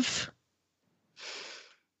could have.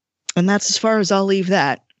 And that's as far as I'll leave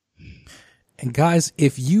that. And guys,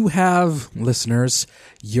 if you have, listeners,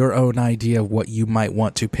 your own idea of what you might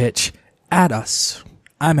want to pitch, add us.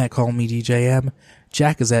 I'm at Call Me DJM.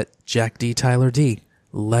 Jack is at Jack D. Tyler D.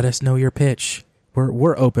 Let us know your pitch.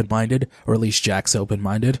 We're open-minded, or at least Jack's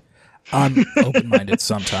open-minded. I'm open-minded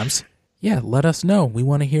sometimes. Yeah, let us know. We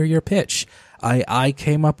want to hear your pitch. I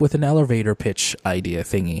came up with an elevator pitch idea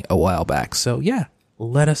thingy a while back. So yeah,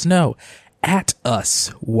 let us know. At us,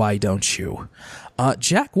 why don't you?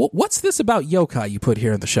 Jack, what's this about yokai you put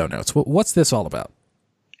here in the show notes? What's this all about?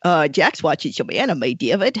 Jack's watching some anime,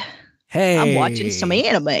 David. Hey. I'm watching some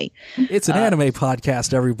anime. It's an anime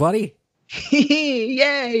podcast, everybody.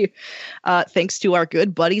 Yay! Thanks to our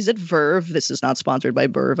good buddies at Verve. This is not sponsored by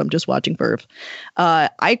Verve. I'm just watching Verve.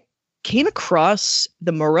 I came across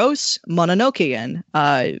the Morose Mononokean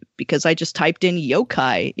because I just typed in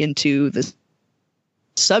yokai into the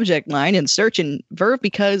subject line and search in Verve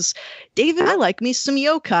because, David, I like me some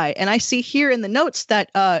yokai. And I see here in the notes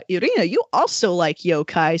that, Irina, you also like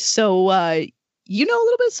yokai. So, you know a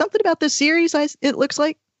little bit something about this series, it looks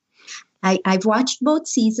like? I've watched both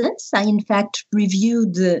seasons. I, in fact,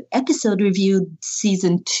 reviewed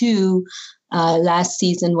season 2 last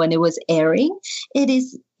season when it was airing. It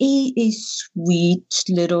is a sweet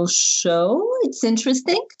little show. It's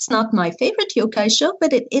interesting. It's not my favorite yokai show,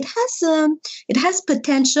 but it has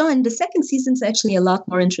potential. And the second season is actually a lot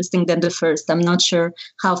more interesting than the first. I'm not sure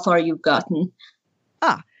how far you've gotten.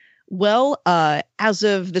 Well, as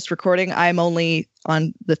of this recording, I'm only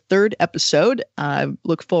on the 3rd episode.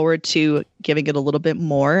 Look forward to giving it a little bit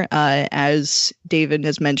more. As David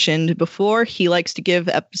has mentioned before, he likes to give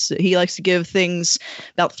things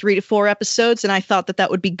about 3 to 4 episodes, and I thought that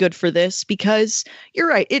would be good for this because you're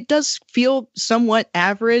right. It does feel somewhat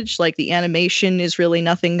average. Like the animation is really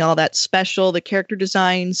nothing all that special. The character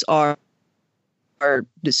designs are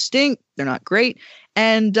distinct. They're not great.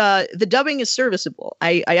 And the dubbing is serviceable.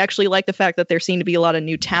 I actually like the fact that there seem to be a lot of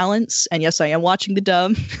new talents. And yes, I am watching the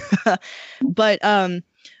dub. But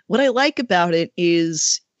what I like about it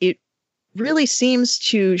is it really seems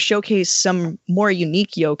to showcase some more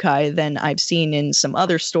unique yokai than I've seen in some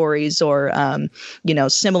other stories or,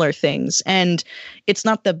 similar things. And it's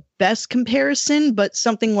not the best comparison, but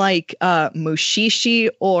something like Mushishi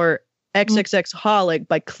or XXX Holic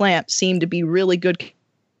by Clamp seem to be really good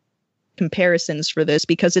comparisons for this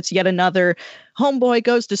because it's yet another homeboy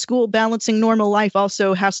goes to school balancing normal life,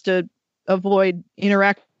 also has to avoid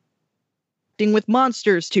interacting with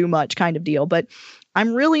monsters too much kind of deal. But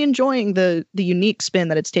I'm really enjoying the unique spin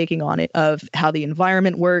that it's taking on it of how the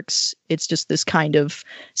environment works. It's just this kind of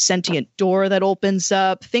sentient door that opens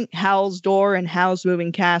up. Think Howl's Door and Howl's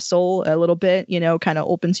Moving Castle a little bit, kind of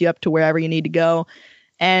opens you up to wherever you need to go.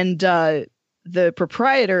 And the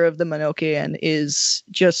proprietor of the Monokean is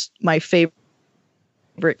just my favorite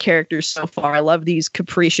character so far. I love these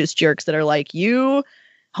capricious jerks that are like, you,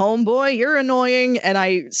 homeboy, you're annoying, and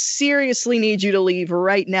I seriously need you to leave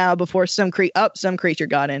right now before some creature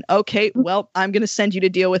got in. Okay, well, I'm going to send you to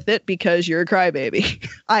deal with it because you're a crybaby.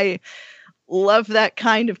 I love that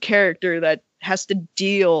kind of character that has to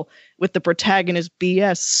deal with the protagonist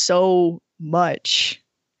BS so much.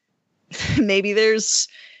 Maybe there's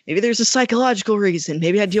a psychological reason.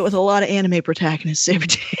 Maybe I deal with a lot of anime protagonists every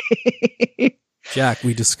day. Jack,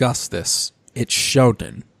 we discussed this. It's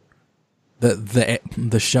shonen. The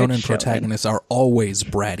shonen protagonists are always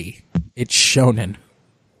bratty. It's shonen.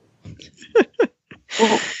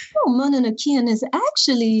 Mononokean is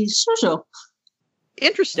actually shoujo.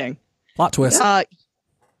 Interesting. Plot twist.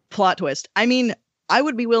 Plot twist. I mean, I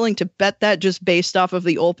would be willing to bet that just based off of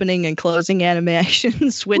the opening and closing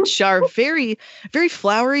animations, which are very, very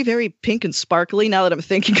flowery, very pink and sparkly now that I'm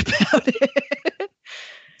thinking about it.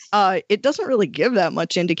 It doesn't really give that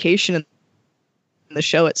much indication in the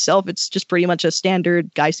show itself. It's just pretty much a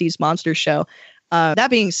standard guy sees monster show. That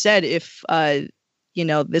being said, if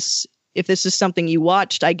this is something you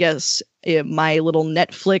watched, I guess my little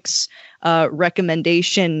Netflix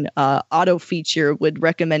recommendation auto feature would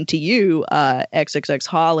recommend to you XXX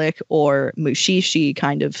Holic or Mushishi,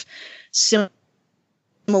 kind of similar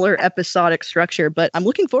episodic structure. But I'm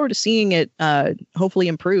looking forward to seeing it hopefully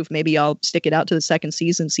improve. Maybe I'll stick it out to the second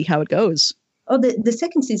season, see how it goes. Oh, the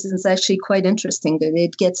second season is actually quite interesting. That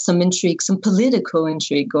it gets some intrigue, some political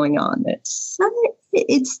intrigue going on.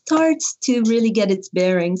 It starts to really get its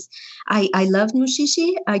bearings. I love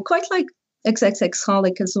Mushishi. I quite like XXX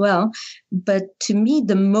Holic as well. But to me,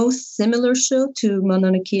 the most similar show to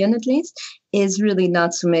Mononokean, at least, is really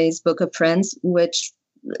Natsume's Book of Friends, which,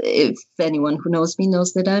 if anyone who knows me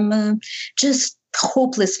knows that I'm just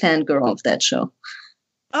hopeless fangirl of that show.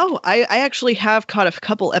 Oh, I actually have caught a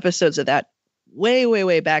couple episodes of that way, way,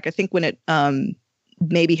 way back. I think when it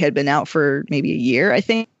maybe had been out for maybe a year, I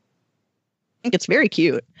think. It's very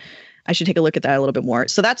cute. I should take a look at that a little bit more.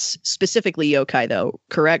 So that's specifically yokai, though,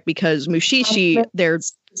 correct? Because Mushishi, they're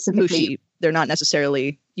Mushi. They're not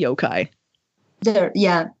necessarily yokai.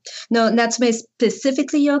 No, Natsume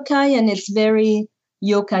specifically yokai, and it's very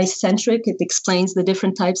yokai-centric. It explains the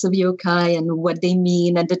different types of yokai and what they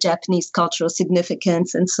mean and the Japanese cultural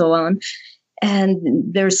significance and so on. And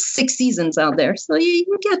there's 6 seasons out there, so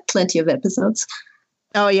you get plenty of episodes.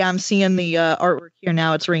 Oh, yeah, I'm seeing the artwork here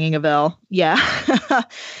now. It's ringing a bell. Yeah.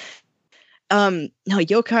 No,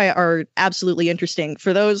 yokai are absolutely interesting.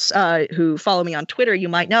 For those who follow me on Twitter, you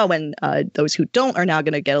might know, and those who don't are now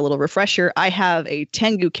going to get a little refresher. I have a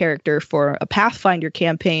Tengu character for a Pathfinder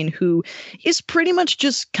campaign who is pretty much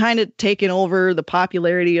just kind of taken over the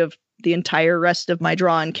popularity of the entire rest of my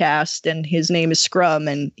drawn cast, and his name is Scrum,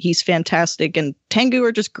 and he's fantastic, and Tengu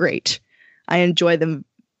are just great. I enjoy them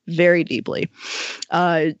very deeply.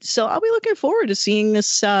 So I'll be looking forward to seeing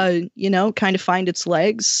this, kind of find its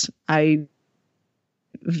legs. I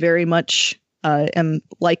very much am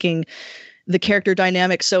liking the character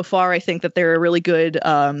dynamics so far. I think that they're a really good,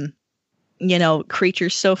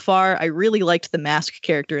 creatures so far. I really liked the mask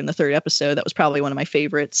character in the 3rd episode. That was probably one of my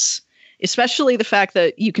favorites, especially the fact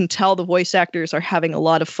that you can tell the voice actors are having a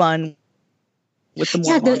lot of fun with the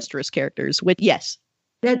more monstrous characters. Yes.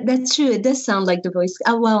 That's true. It does sound like the voice.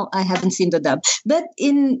 Oh, well, I haven't seen the dub, but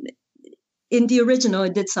in the original,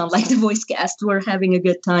 it did sound like the voice cast were having a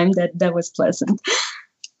good time. That was pleasant.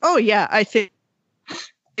 Oh yeah, I think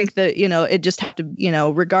that it just had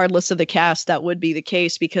to regardless of the cast, that would be the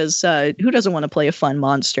case, because who doesn't want to play a fun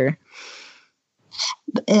monster?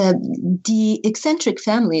 The Eccentric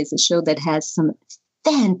Family is a show that has some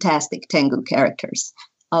fantastic Tengu characters,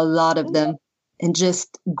 a lot of them, and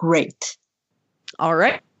just great. All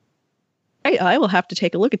right. I will have to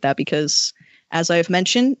take a look at that because, as I've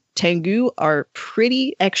mentioned, Tengu are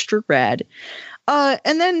pretty extra rad.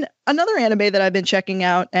 And then another anime that I've been checking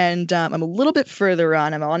out, and I'm a little bit further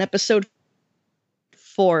on. I'm on episode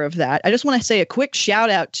 4 of that. I just want to say a quick shout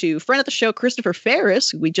out to friend of the show, Christopher Ferris,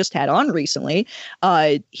 who we just had on recently.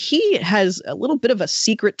 He has a little bit of a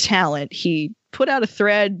secret talent. He put out a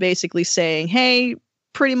thread basically saying, hey,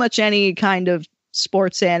 pretty much any kind of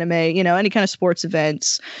sports anime, any kind of sports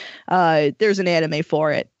events, there's an anime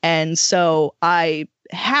for it. And so I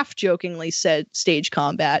half jokingly said Stage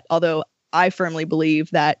Combat, although I firmly believe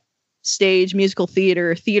that stage, musical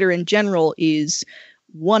theater in general is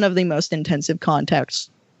one of the most intensive contact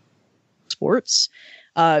sports.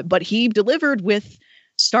 But he delivered with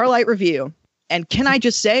Starlight Review. And can I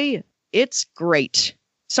just say, it's great.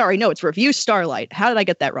 Sorry, no, it's Review Starlight. How did I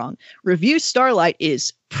get that wrong? Review Starlight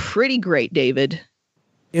is pretty great, David.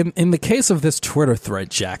 In the case of this Twitter thread,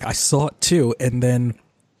 Jack, I saw it too, and then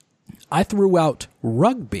I threw out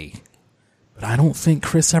rugby. But I don't think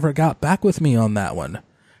Chris ever got back with me on that one.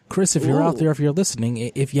 Chris, if you're out there, if you're listening,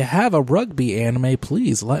 if you have a rugby anime,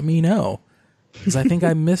 please let me know. Because I think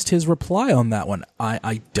I missed his reply on that one.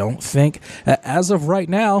 I don't think, as of right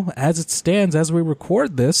now, as it stands, as we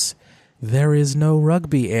record this, there is no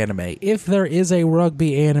rugby anime. If there is a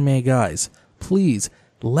rugby anime, guys, please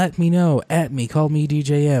let me know. At me, call me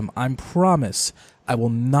DJM. I promise I will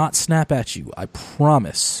not snap at you. I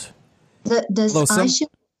promise. Does Aisha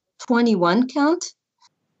 21 count?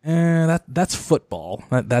 That's football.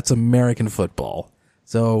 That's American football.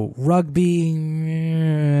 So rugby,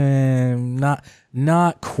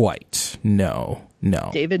 not quite. No. No.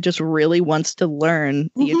 David just really wants to learn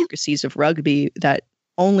the intricacies of rugby that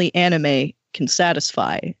only anime can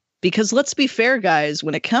satisfy. Because let's be fair, guys,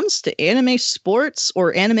 when it comes to anime sports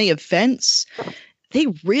or anime events, they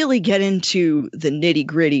really get into the nitty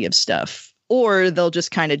gritty of stuff. Or they'll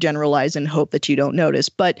just kind of generalize and hope that you don't notice.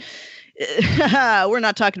 But we're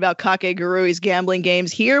not talking about Kakegurui's gambling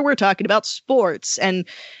games here. We're talking about sports. And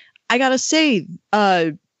I gotta say,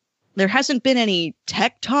 there hasn't been any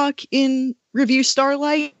tech talk in Review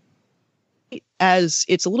Starlight, as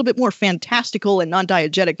it's a little bit more fantastical and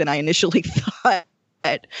non-diegetic than I initially thought.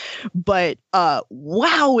 But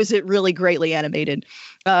wow, is it really greatly animated.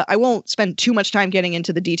 I won't spend too much time getting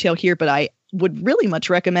into the detail here, but I would really much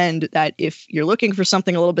recommend that if you're looking for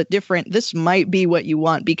something a little bit different, this might be what you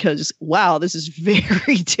want, because wow, this is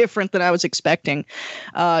very different than I was expecting.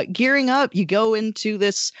 Gearing up, you go into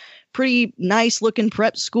this pretty nice looking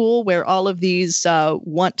prep school where all of these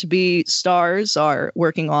want to be stars are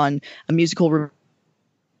working on a musical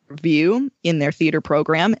review in their theater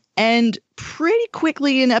program. And pretty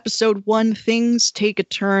quickly in episode 1, things take a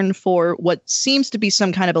turn for what seems to be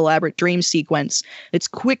some kind of elaborate dream sequence. It's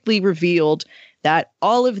quickly revealed that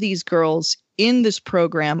all of these girls in this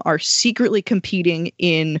program are secretly competing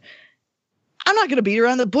in, I'm not going to beat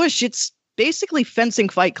around the bush, it's basically Fencing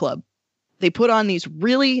Fight Club. They put on these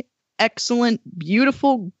really excellent,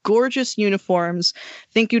 beautiful, gorgeous uniforms.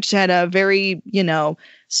 Think each had a very,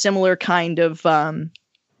 similar kind of,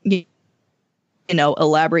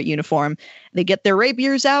 elaborate uniform. They get their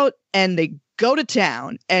rapiers out and they go to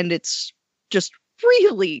town. And it's just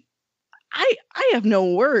really, I have no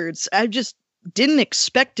words. I just didn't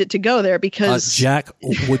expect it to go there because... Jack,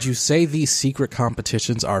 would you say these secret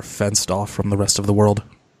competitions are fenced off from the rest of the world?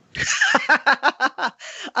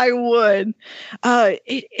 I would.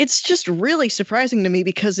 It's just really surprising to me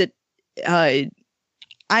because I've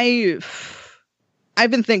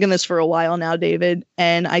been thinking this for a while now, David,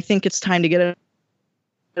 and I think it's time to get it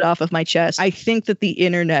off of my chest. I think that the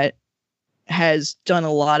internet has done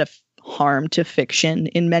a lot of harm to fiction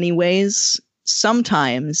in many ways.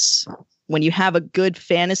 Sometimes when you have a good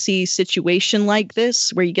fantasy situation like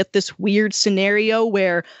this, where you get this weird scenario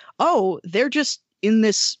where, they're just in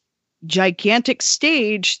this gigantic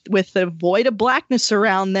stage with a void of blackness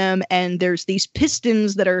around them, and there's these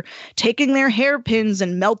pistons that are taking their hairpins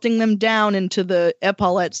and melting them down into the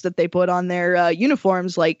epaulettes that they put on their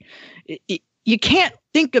uniforms. Like, you can't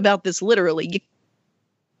think about this literally. You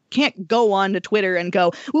can't go on to Twitter and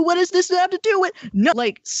go, well, what does this have to do with? No,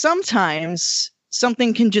 like, sometimes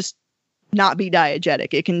something can just not be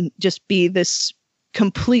diegetic. It can just be this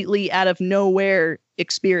completely out of nowhere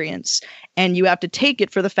experience, and you have to take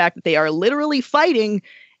it for the fact that they are literally fighting,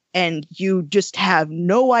 and you just have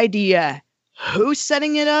no idea who's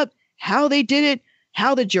setting it up, how they did it,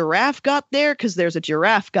 how the giraffe got there, because there's a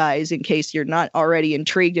giraffe, guys, in case you're not already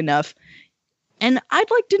intrigued enough. And I'd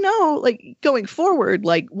like to know, like, going forward,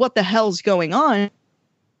 like, what the hell's going on.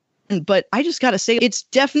 But I just gotta say, it's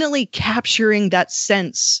definitely capturing that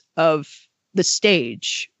sense of the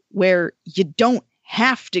stage where you don't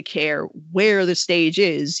have to care where the stage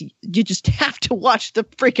is. You just have to watch the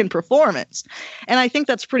freaking performance. And I think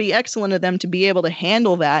that's pretty excellent of them to be able to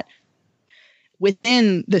handle that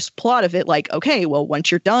within this plot of it. Like, okay, well, once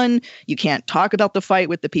you're done, you can't talk about the fight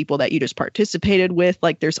with the people that you just participated with.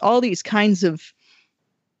 Like, there's all these kinds of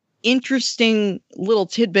interesting little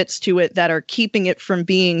tidbits to it that are keeping it from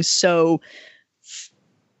being so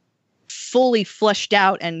fully fleshed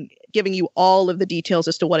out and giving you all of the details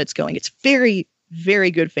as to what it's going. It's very,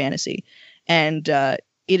 very good fantasy. And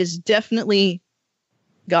it has definitely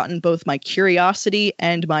gotten both my curiosity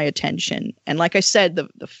and my attention. And like I said,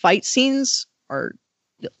 the fight scenes are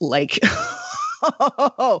like,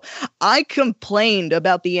 I complained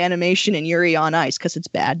about the animation in Yuri on Ice because it's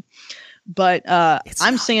bad. But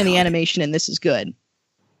I'm saying the animation in this is good.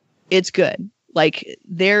 It's good. Like,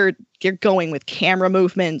 they're going with camera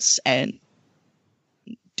movements and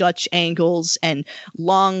Dutch angles and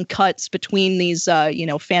long cuts between these,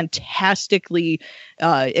 fantastically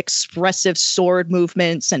expressive sword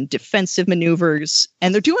movements and defensive maneuvers.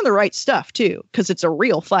 And they're doing the right stuff, too, because it's a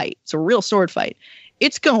real fight. It's a real sword fight.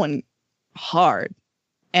 It's going hard,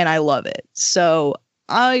 and I love it. So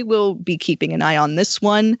I will be keeping an eye on this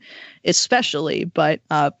one, especially. But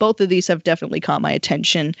both of these have definitely caught my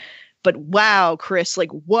attention. But wow, Chris, like,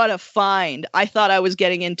 what a find. I thought I was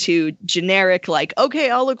getting into generic, like, okay,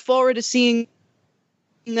 I'll look forward to seeing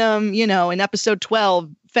them, in episode 12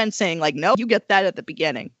 fencing. Like, no, you get that at the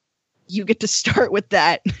beginning. You get to start with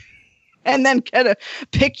that and then kind of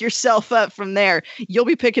pick yourself up from there. You'll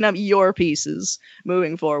be picking up your pieces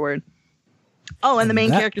moving forward. Oh, and the main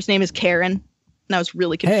character's name is Karen. and I was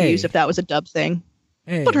really confused Hey. if that was a dub thing.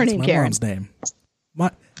 Hey, Put her that's name my Karen. mom's name.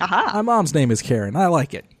 My Aha. mom's name is Karen. I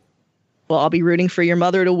like it. Well, I'll be rooting for your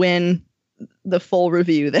mother to win the full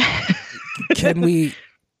review then. Can we,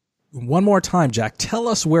 one more time, Jack, tell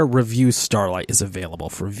us where Review Starlight is available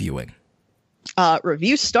for viewing.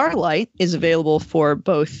 Review Starlight is available for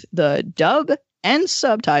both the dub and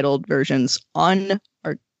subtitled versions on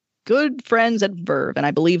our good friends at Verve, and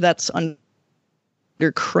I believe that's under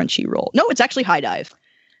Crunchyroll. No, it's actually High Dive.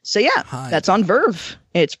 So yeah, that's on Verve.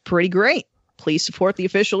 It's pretty great. Please support the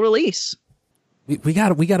official release. We got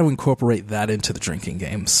to incorporate that into the drinking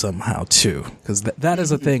game somehow too, because that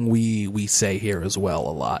is a thing we say here as well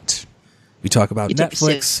a lot. We talk about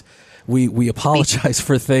Netflix. We apologize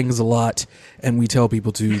for things a lot, and we tell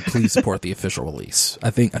people to please support the official release. I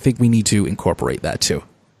think we need to incorporate that too.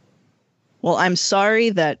 Well, I'm sorry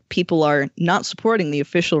that people are not supporting the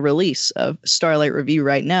official release of Starlight Review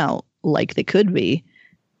right now, like they could be.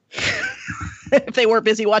 If they weren't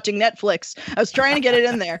busy watching Netflix. I was trying to get it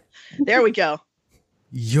in there. There we go.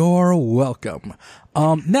 You're welcome.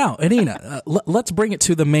 Now, Adina, let's bring it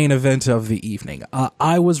to the main event of the evening.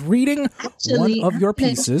 I was reading one of your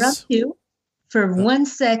pieces. Interrupt you for 1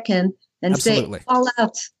 second and absolutely. say,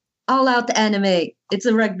 all out anime. It's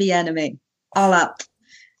a rugby anime. All out.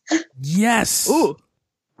 Yes. Ooh.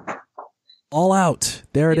 All out.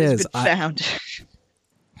 There it is. Been found.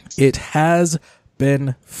 It has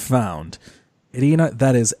been found. Adina,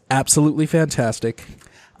 that is absolutely fantastic.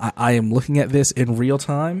 I am looking at this in real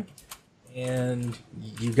time, and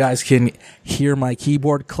you guys can hear my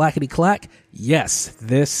keyboard clackety clack. Yes,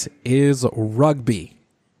 this is rugby,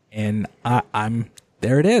 and I'm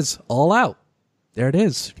there. It is all out. There it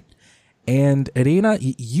is, and Adina,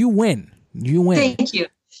 you win. You win. Thank you.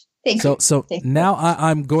 So now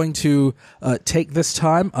I'm going to take this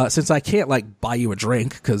time, since I can't buy you a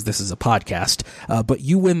drink because this is a podcast, but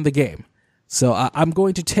you win the game. So I'm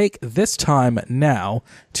going to take this time now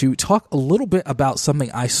to talk a little bit about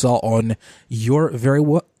something I saw on your very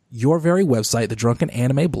website, the Drunken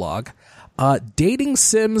Anime blog. Dating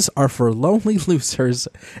sims are for lonely losers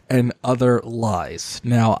and other lies.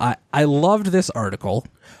 Now, I loved this article.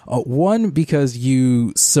 One, because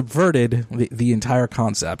you subverted the entire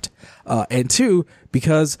concept. And two,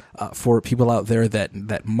 because for people out there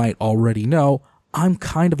that might already know, I'm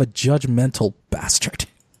kind of a judgmental bastard.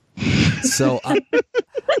 So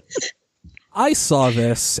I saw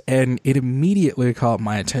this and it immediately caught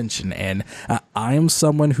my attention. And I am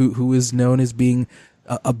someone who is known as being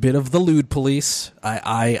a bit of the lewd police.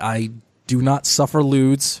 I do not suffer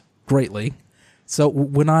lewds greatly. So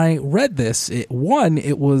when I read this, it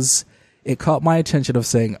caught my attention of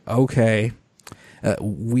saying, okay,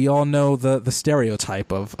 we all know the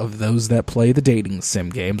stereotype of those that play the dating sim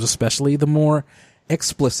games, especially the more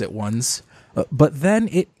explicit ones. But then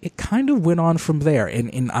it kind of went on from there,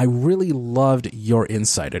 and I really loved your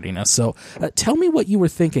insight, Adina. So tell me what you were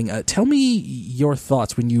thinking. Tell me your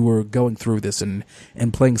thoughts when you were going through this and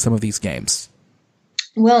playing some of these games.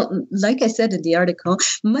 Well, like I said in the article,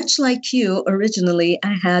 much like you, originally,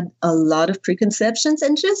 I had a lot of preconceptions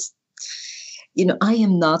and just, I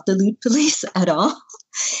am not the lewd police at all.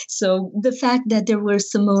 So the fact that there were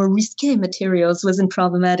some more risque materials wasn't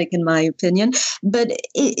problematic in my opinion, but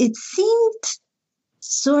it seemed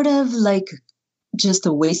sort of like just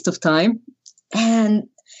a waste of time. And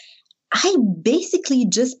I basically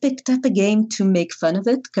just picked up a game to make fun of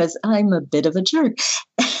it because I'm a bit of a jerk.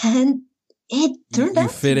 And it turned out you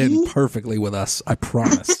fit in perfectly with us, I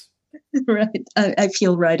promise. Right. I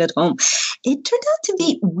feel right at home. It turned out to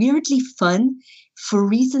be weirdly fun for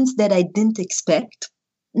reasons that I didn't expect.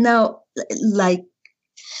 Now, like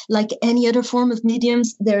any other form of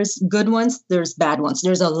mediums, there's good ones, there's bad ones.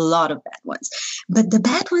 There's a lot of bad ones. But the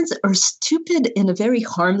bad ones are stupid in a very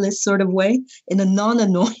harmless sort of way, in a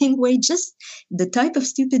non-annoying way, just the type of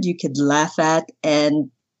stupid you could laugh at and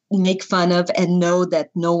make fun of and know that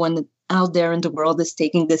no one out there in the world is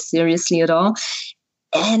taking this seriously at all.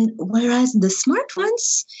 And whereas the smart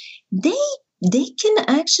ones, they can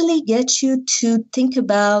actually get you to think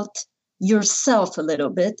about yourself a little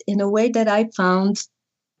bit in a way that I found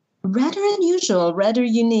rather unusual, rather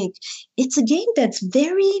unique. It's a game that's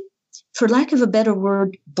very, for lack of a better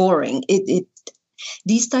word, boring.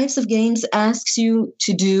 These types of games asks you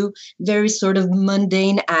to do very sort of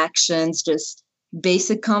mundane actions, just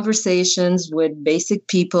basic conversations with basic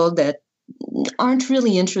people that aren't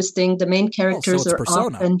really interesting. The main characters are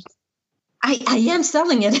Persona. often... I am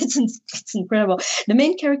selling it. It's incredible. The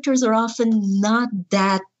main characters are often not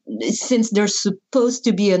that since they're supposed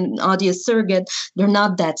to be an audience surrogate, they're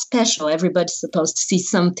not that special. Everybody's supposed to see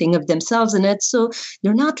something of themselves in it. So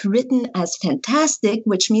they're not written as fantastic,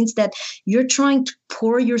 which means that you're trying to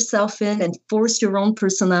pour yourself in and force your own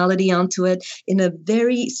personality onto it in a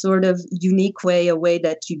very sort of unique way, a way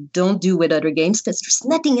that you don't do with other games because there's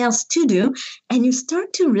nothing else to do. And you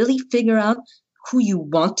start to really figure out who you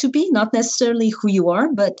want to be, not necessarily who you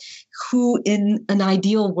are, but who in an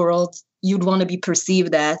ideal world you'd want to be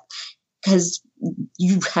perceived as, because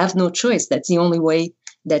you have no choice. That's the only way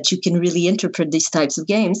that you can really interpret these types of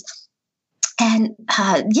games. And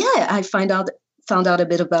I found out a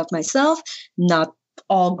bit about myself. Not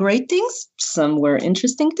all great things. Some were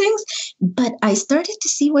interesting things, but I started to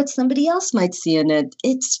see what somebody else might see in it.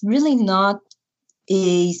 It's really not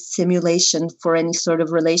a simulation for any sort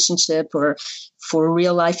of relationship or for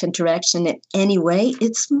real life interaction in any way.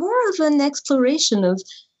 It's more of an exploration of,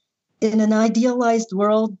 in an idealized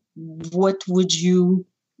world, what would you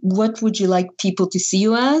like people to see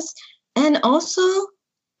you as? And also,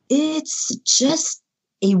 it's just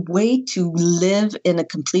a way to live in a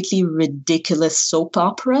completely ridiculous soap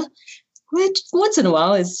opera, which once in a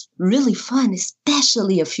while is really fun,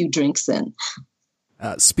 especially a few drinks in.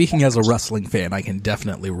 Speaking as a wrestling fan, I can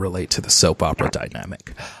definitely relate to the soap opera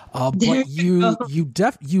dynamic. But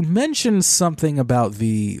you mentioned something about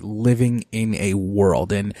the living in a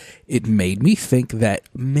world, and it made me think that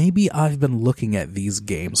maybe I've been looking at these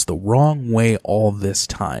games the wrong way all this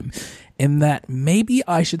time, and that maybe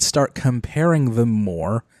I should start comparing them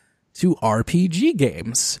more to RPG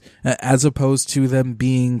games, as opposed to them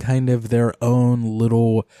being kind of their own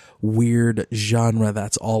little weird genre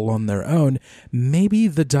that's all on their own. Maybe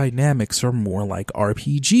the dynamics are more like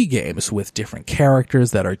RPG games with different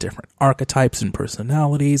characters that are different archetypes and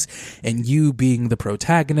personalities, and you being the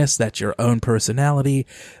protagonist, that's your own personality.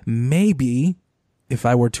 Maybe if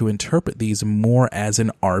I were to interpret these more as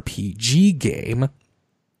an RPG game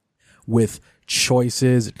with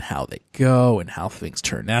choices and how they go and how things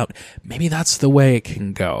turn out, maybe that's the way it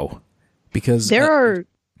can go. Because there are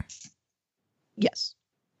yes,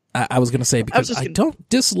 I was going to say, because I don't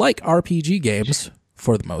dislike RPG games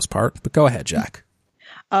for the most part, but go ahead, Jack.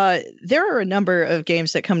 There are a number of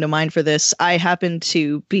games that come to mind for this. I happen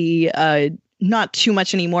to be not too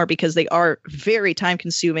much anymore because they are very time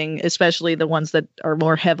consuming, especially the ones that are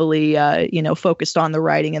more heavily, focused on the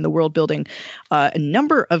writing and the world building. A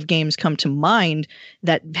number of games come to mind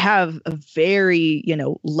that have a very,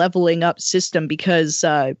 leveling up system because,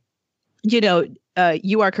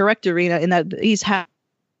 you are correct, Irina, in that these have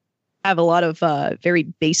a lot of very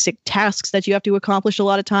basic tasks that you have to accomplish a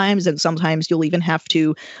lot of times. And sometimes you'll even have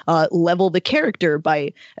to level the character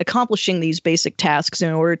by accomplishing these basic tasks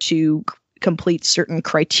in order to complete certain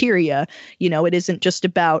criteria. It isn't just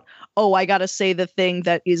about, I got to say the thing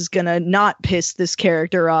that is going to not piss this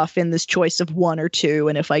character off in this choice of one or two.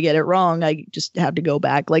 And if I get it wrong, I just have to go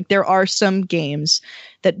back. Like, there are some games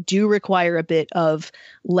that do require a bit of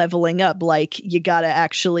leveling up. Like, you got to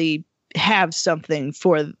actually have something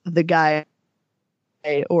for the guy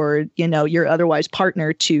or, your otherwise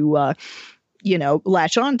partner to,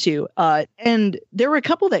 latch onto. And there were a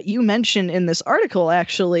couple that you mentioned in this article,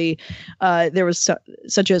 actually. There was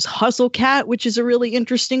such as Hustle Cat, which is a really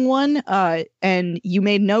interesting one. And you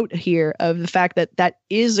made note here of the fact that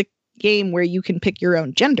is a game where you can pick your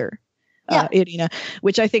own gender, Irina,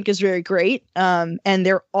 which I think is very great. And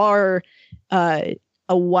there are a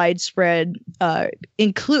widespread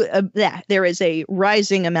there is a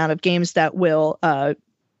rising amount of games that will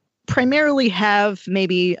primarily have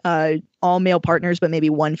maybe all male partners, but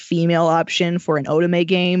maybe one female option for an otome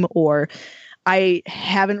game, or I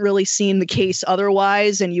haven't really seen the case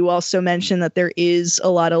otherwise. And you also mentioned that there is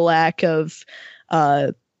a lot of lack of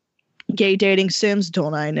gay dating sims.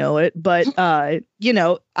 Don't I know it? But,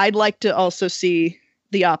 I'd like to also see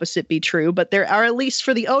the opposite be true. But there are, at least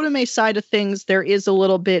for the otome side of things, there is a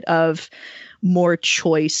little bit of more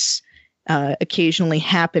choice occasionally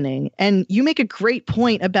happening. And you make a great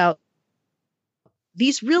point about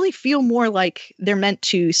these really feel more like they're meant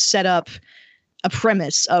to set up a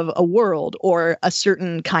premise of a world or a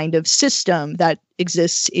certain kind of system that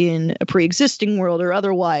exists in a pre-existing world or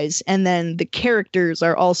otherwise. And then the characters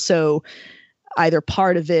are also either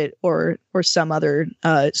part of it or some other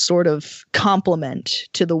sort of complement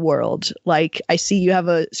to the world. Like, I see you have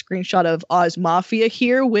a screenshot of Oz Mafia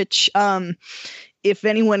here, which, if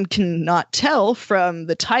anyone cannot tell from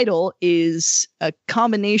the title, is a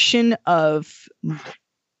combination of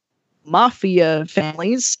mafia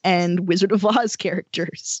families and Wizard of Oz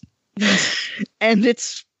characters. And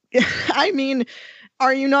it's,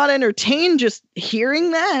 are you not entertained just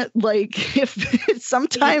hearing that? Like, if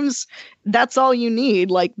sometimes that's all you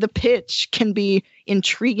need. Like, the pitch can be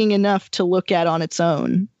intriguing enough to look at on its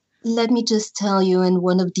own. Let me just tell you, in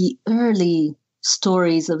one of the early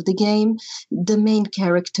stories of the game, the main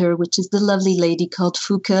character, which is the lovely lady called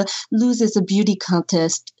Fuka, loses a beauty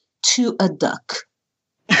contest to a duck.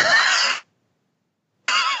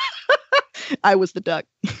 I was the duck.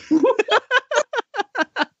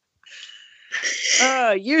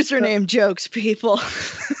 Username jokes, people.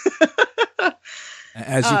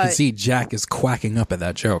 As you can see, Jack is quacking up at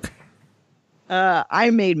that joke. I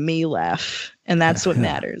made me laugh, and that's what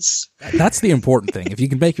matters. That's the important thing. If you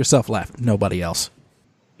can make yourself laugh, nobody else.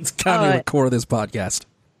 It's kind of the core of this podcast.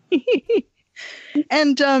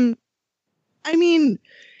 And, I mean,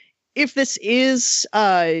 if this is,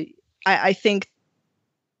 I think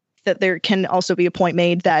that there can also be a point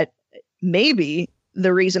made that maybe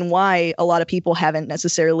the reason why a lot of people haven't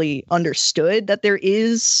necessarily understood that there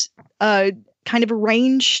is kind of a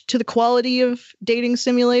range to the quality of dating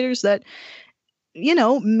simulators, that, you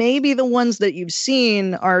know, maybe the ones that you've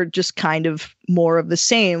seen are just kind of more of the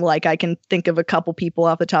same. Like, I can think of a couple people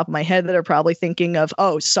off the top of my head that are probably thinking of,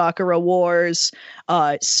 Sakura Wars,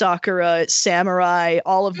 Sakura Samurai,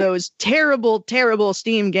 all of those terrible, terrible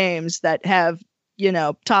Steam games that have, you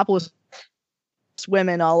know, topless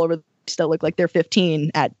women all over that look like they're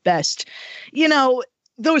 15 at best. You know,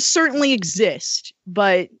 those certainly exist,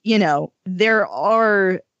 but, you know,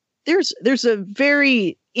 there's a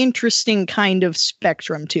very interesting kind of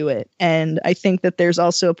spectrum to it. And I think that there's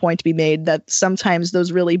also a point to be made that sometimes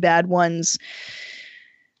those really bad ones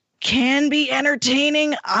can be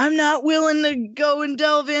entertaining. I'm not willing to go and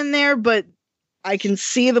delve in there, but I can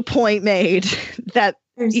see the point made that,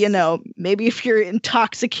 you know, maybe if you're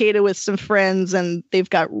intoxicated with some friends and they've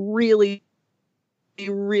got really,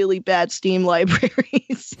 really bad Steam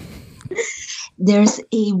libraries. There's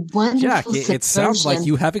a wonderful Jack, it sounds like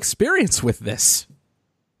you have experience with this.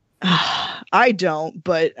 I don't,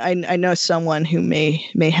 but I know someone who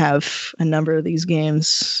may have a number of these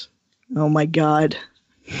games. Oh my God.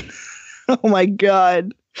 Oh my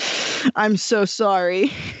God. I'm so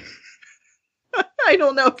sorry. I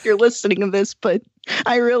don't know if you're listening to this, but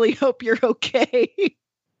I really hope you're okay.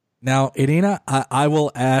 Now, Irina, I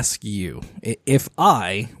will ask you, if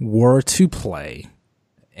I were to play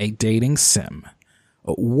a dating sim,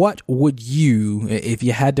 what would you, if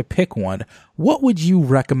you had to pick one, what would you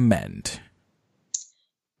recommend?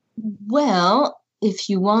 Well, if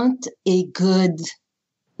you want a good,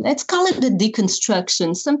 let's call it a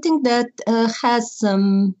deconstruction, something that has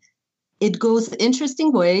some, it goes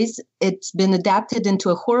interesting ways. It's been adapted into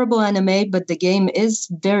a horrible anime, but the game is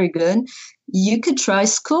very good. You could try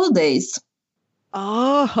School Days.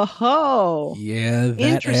 Oh, yeah,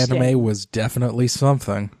 that anime was definitely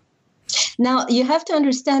something. Now, you have to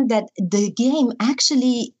understand that the game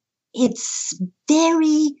actually, it's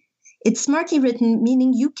smartly written,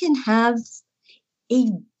 meaning you can have a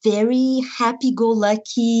very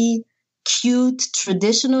happy-go-lucky, cute,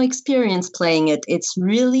 traditional experience playing it. It's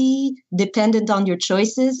really dependent on your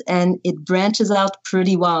choices, and it branches out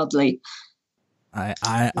pretty wildly.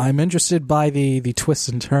 I'm interested by the twists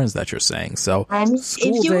and turns that you're saying. So,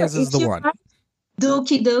 School Days is the one.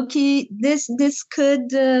 Doki Doki, this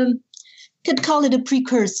could call it a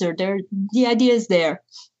precursor. The idea is there.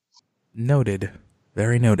 Noted.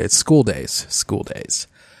 Very noted. School Days. School Days.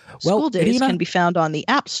 Well, School Days Irina, can be found on the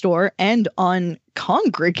App Store and on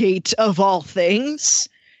Congregate, of all things.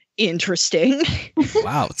 Interesting.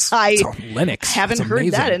 Wow, it's on Linux. Haven't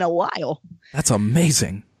heard that in a while. That's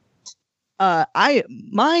amazing.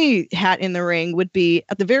 My hat in the ring would be,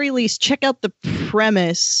 at the very least, check out the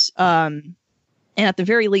premise, and at the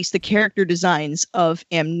very least, the character designs of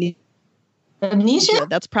Amnesia.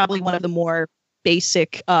 That's probably one of the more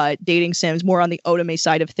basic dating sims, more on the Otome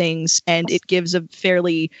side of things, and it gives a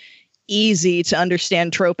fairly easy to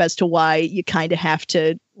understand trope as to why you kind of have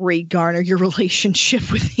to re-garner your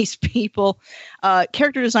relationship with these people.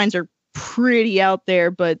 Character designs are pretty out there,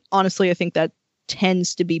 but honestly, I think that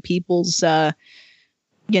tends to be people's draw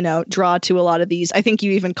to a lot of these. I think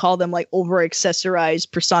you even call them like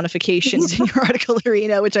over-accessorized personifications in your article,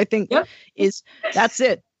 Irina, which I think that's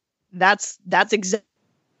it. That's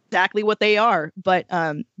exactly what they are. But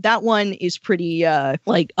that one is pretty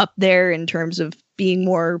like up there in terms of being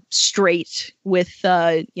more straight with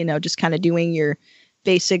just kind of doing your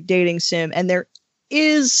basic dating sim. And there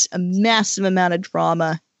is a massive amount of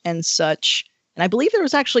drama and such. And I believe there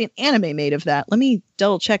was actually an anime made of that. Let me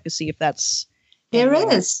double check to see if that's... There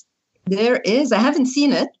is. I haven't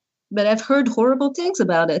seen it, but I've heard horrible things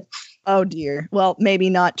about it. Oh dear. Well, maybe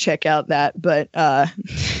not check out that, but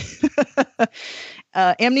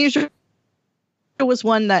Amnesia was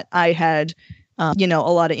one that I had, a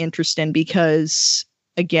lot of interest in because,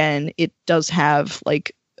 again, it does have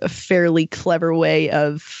like a fairly clever way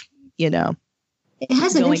of, it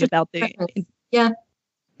has going about the. Yeah.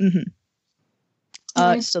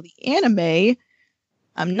 Mm-hmm. So the anime,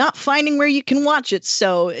 I'm not finding where you can watch it.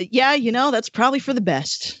 So yeah, that's probably for the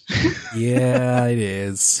best. Yeah, it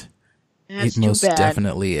is. That's it most too bad.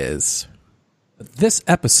 Definitely is. This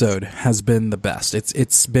episode has been the best.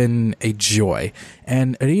 It's been a joy.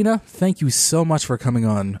 And Irina, thank you so much for coming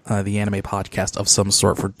on the anime podcast of some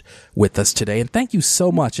sort with us today. And thank you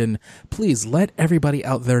so much. And please let everybody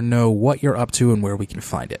out there know what you're up to and where we can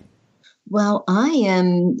find it. Well, I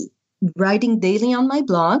am writing daily on my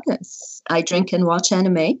blog. I drink and watch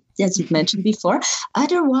anime, as you've mentioned before.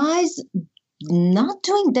 Otherwise, not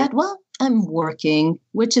doing that well. I'm working,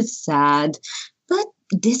 which is sad. But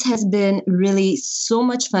this has been really so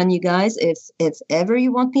much fun, you guys. If ever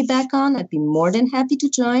you want me back on, I'd be more than happy to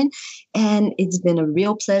join. And it's been a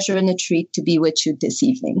real pleasure and a treat to be with you this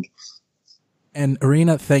evening. And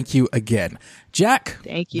Irina, thank you again. Jack,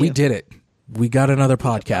 thank you. We did it. We got another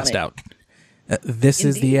podcast out. This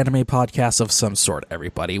is the anime podcast of some sort,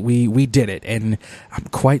 everybody. We did it, and I'm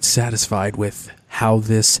quite satisfied with how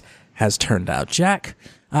this has turned out. Jack,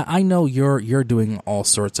 I know you're doing all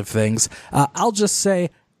sorts of things. I'll just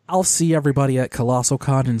say I'll see everybody at Colossal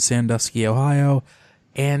Con in Sandusky, Ohio.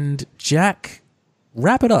 And Jack,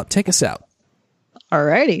 wrap it up. Take us out.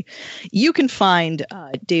 Alrighty. You can find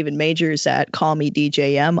David Majors at Call Me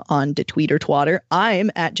DJM on the Tweeter Twatter. I'm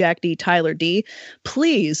at Jack D. Tyler D.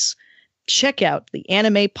 Please check out the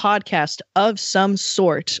anime podcast of some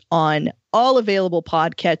sort on all available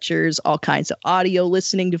podcatchers, all kinds of audio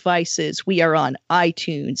listening devices. We are on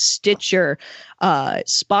iTunes, Stitcher,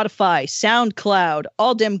 Spotify, SoundCloud,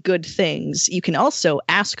 all them good things. You can also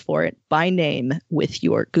ask for it by name with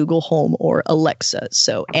your Google Home or Alexa.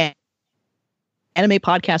 So, anime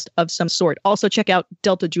podcast of some sort. Also check out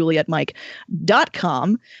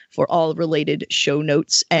deltajulietmike.com for all related show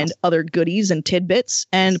notes and other goodies and tidbits.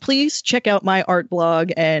 And please check out my art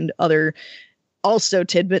blog and other also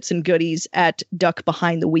tidbits and goodies at Duck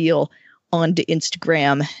Behind the Wheel on the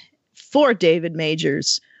Instagram. For David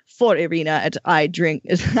Majors, for Irina at I Drink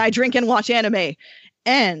and Watch Anime,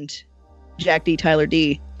 and Jack D. Tyler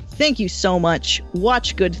D. Thank you so much.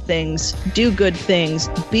 Watch good things, do good things,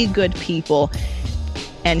 be good people,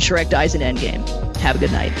 and Shrek dies in Endgame. Have a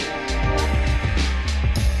good night.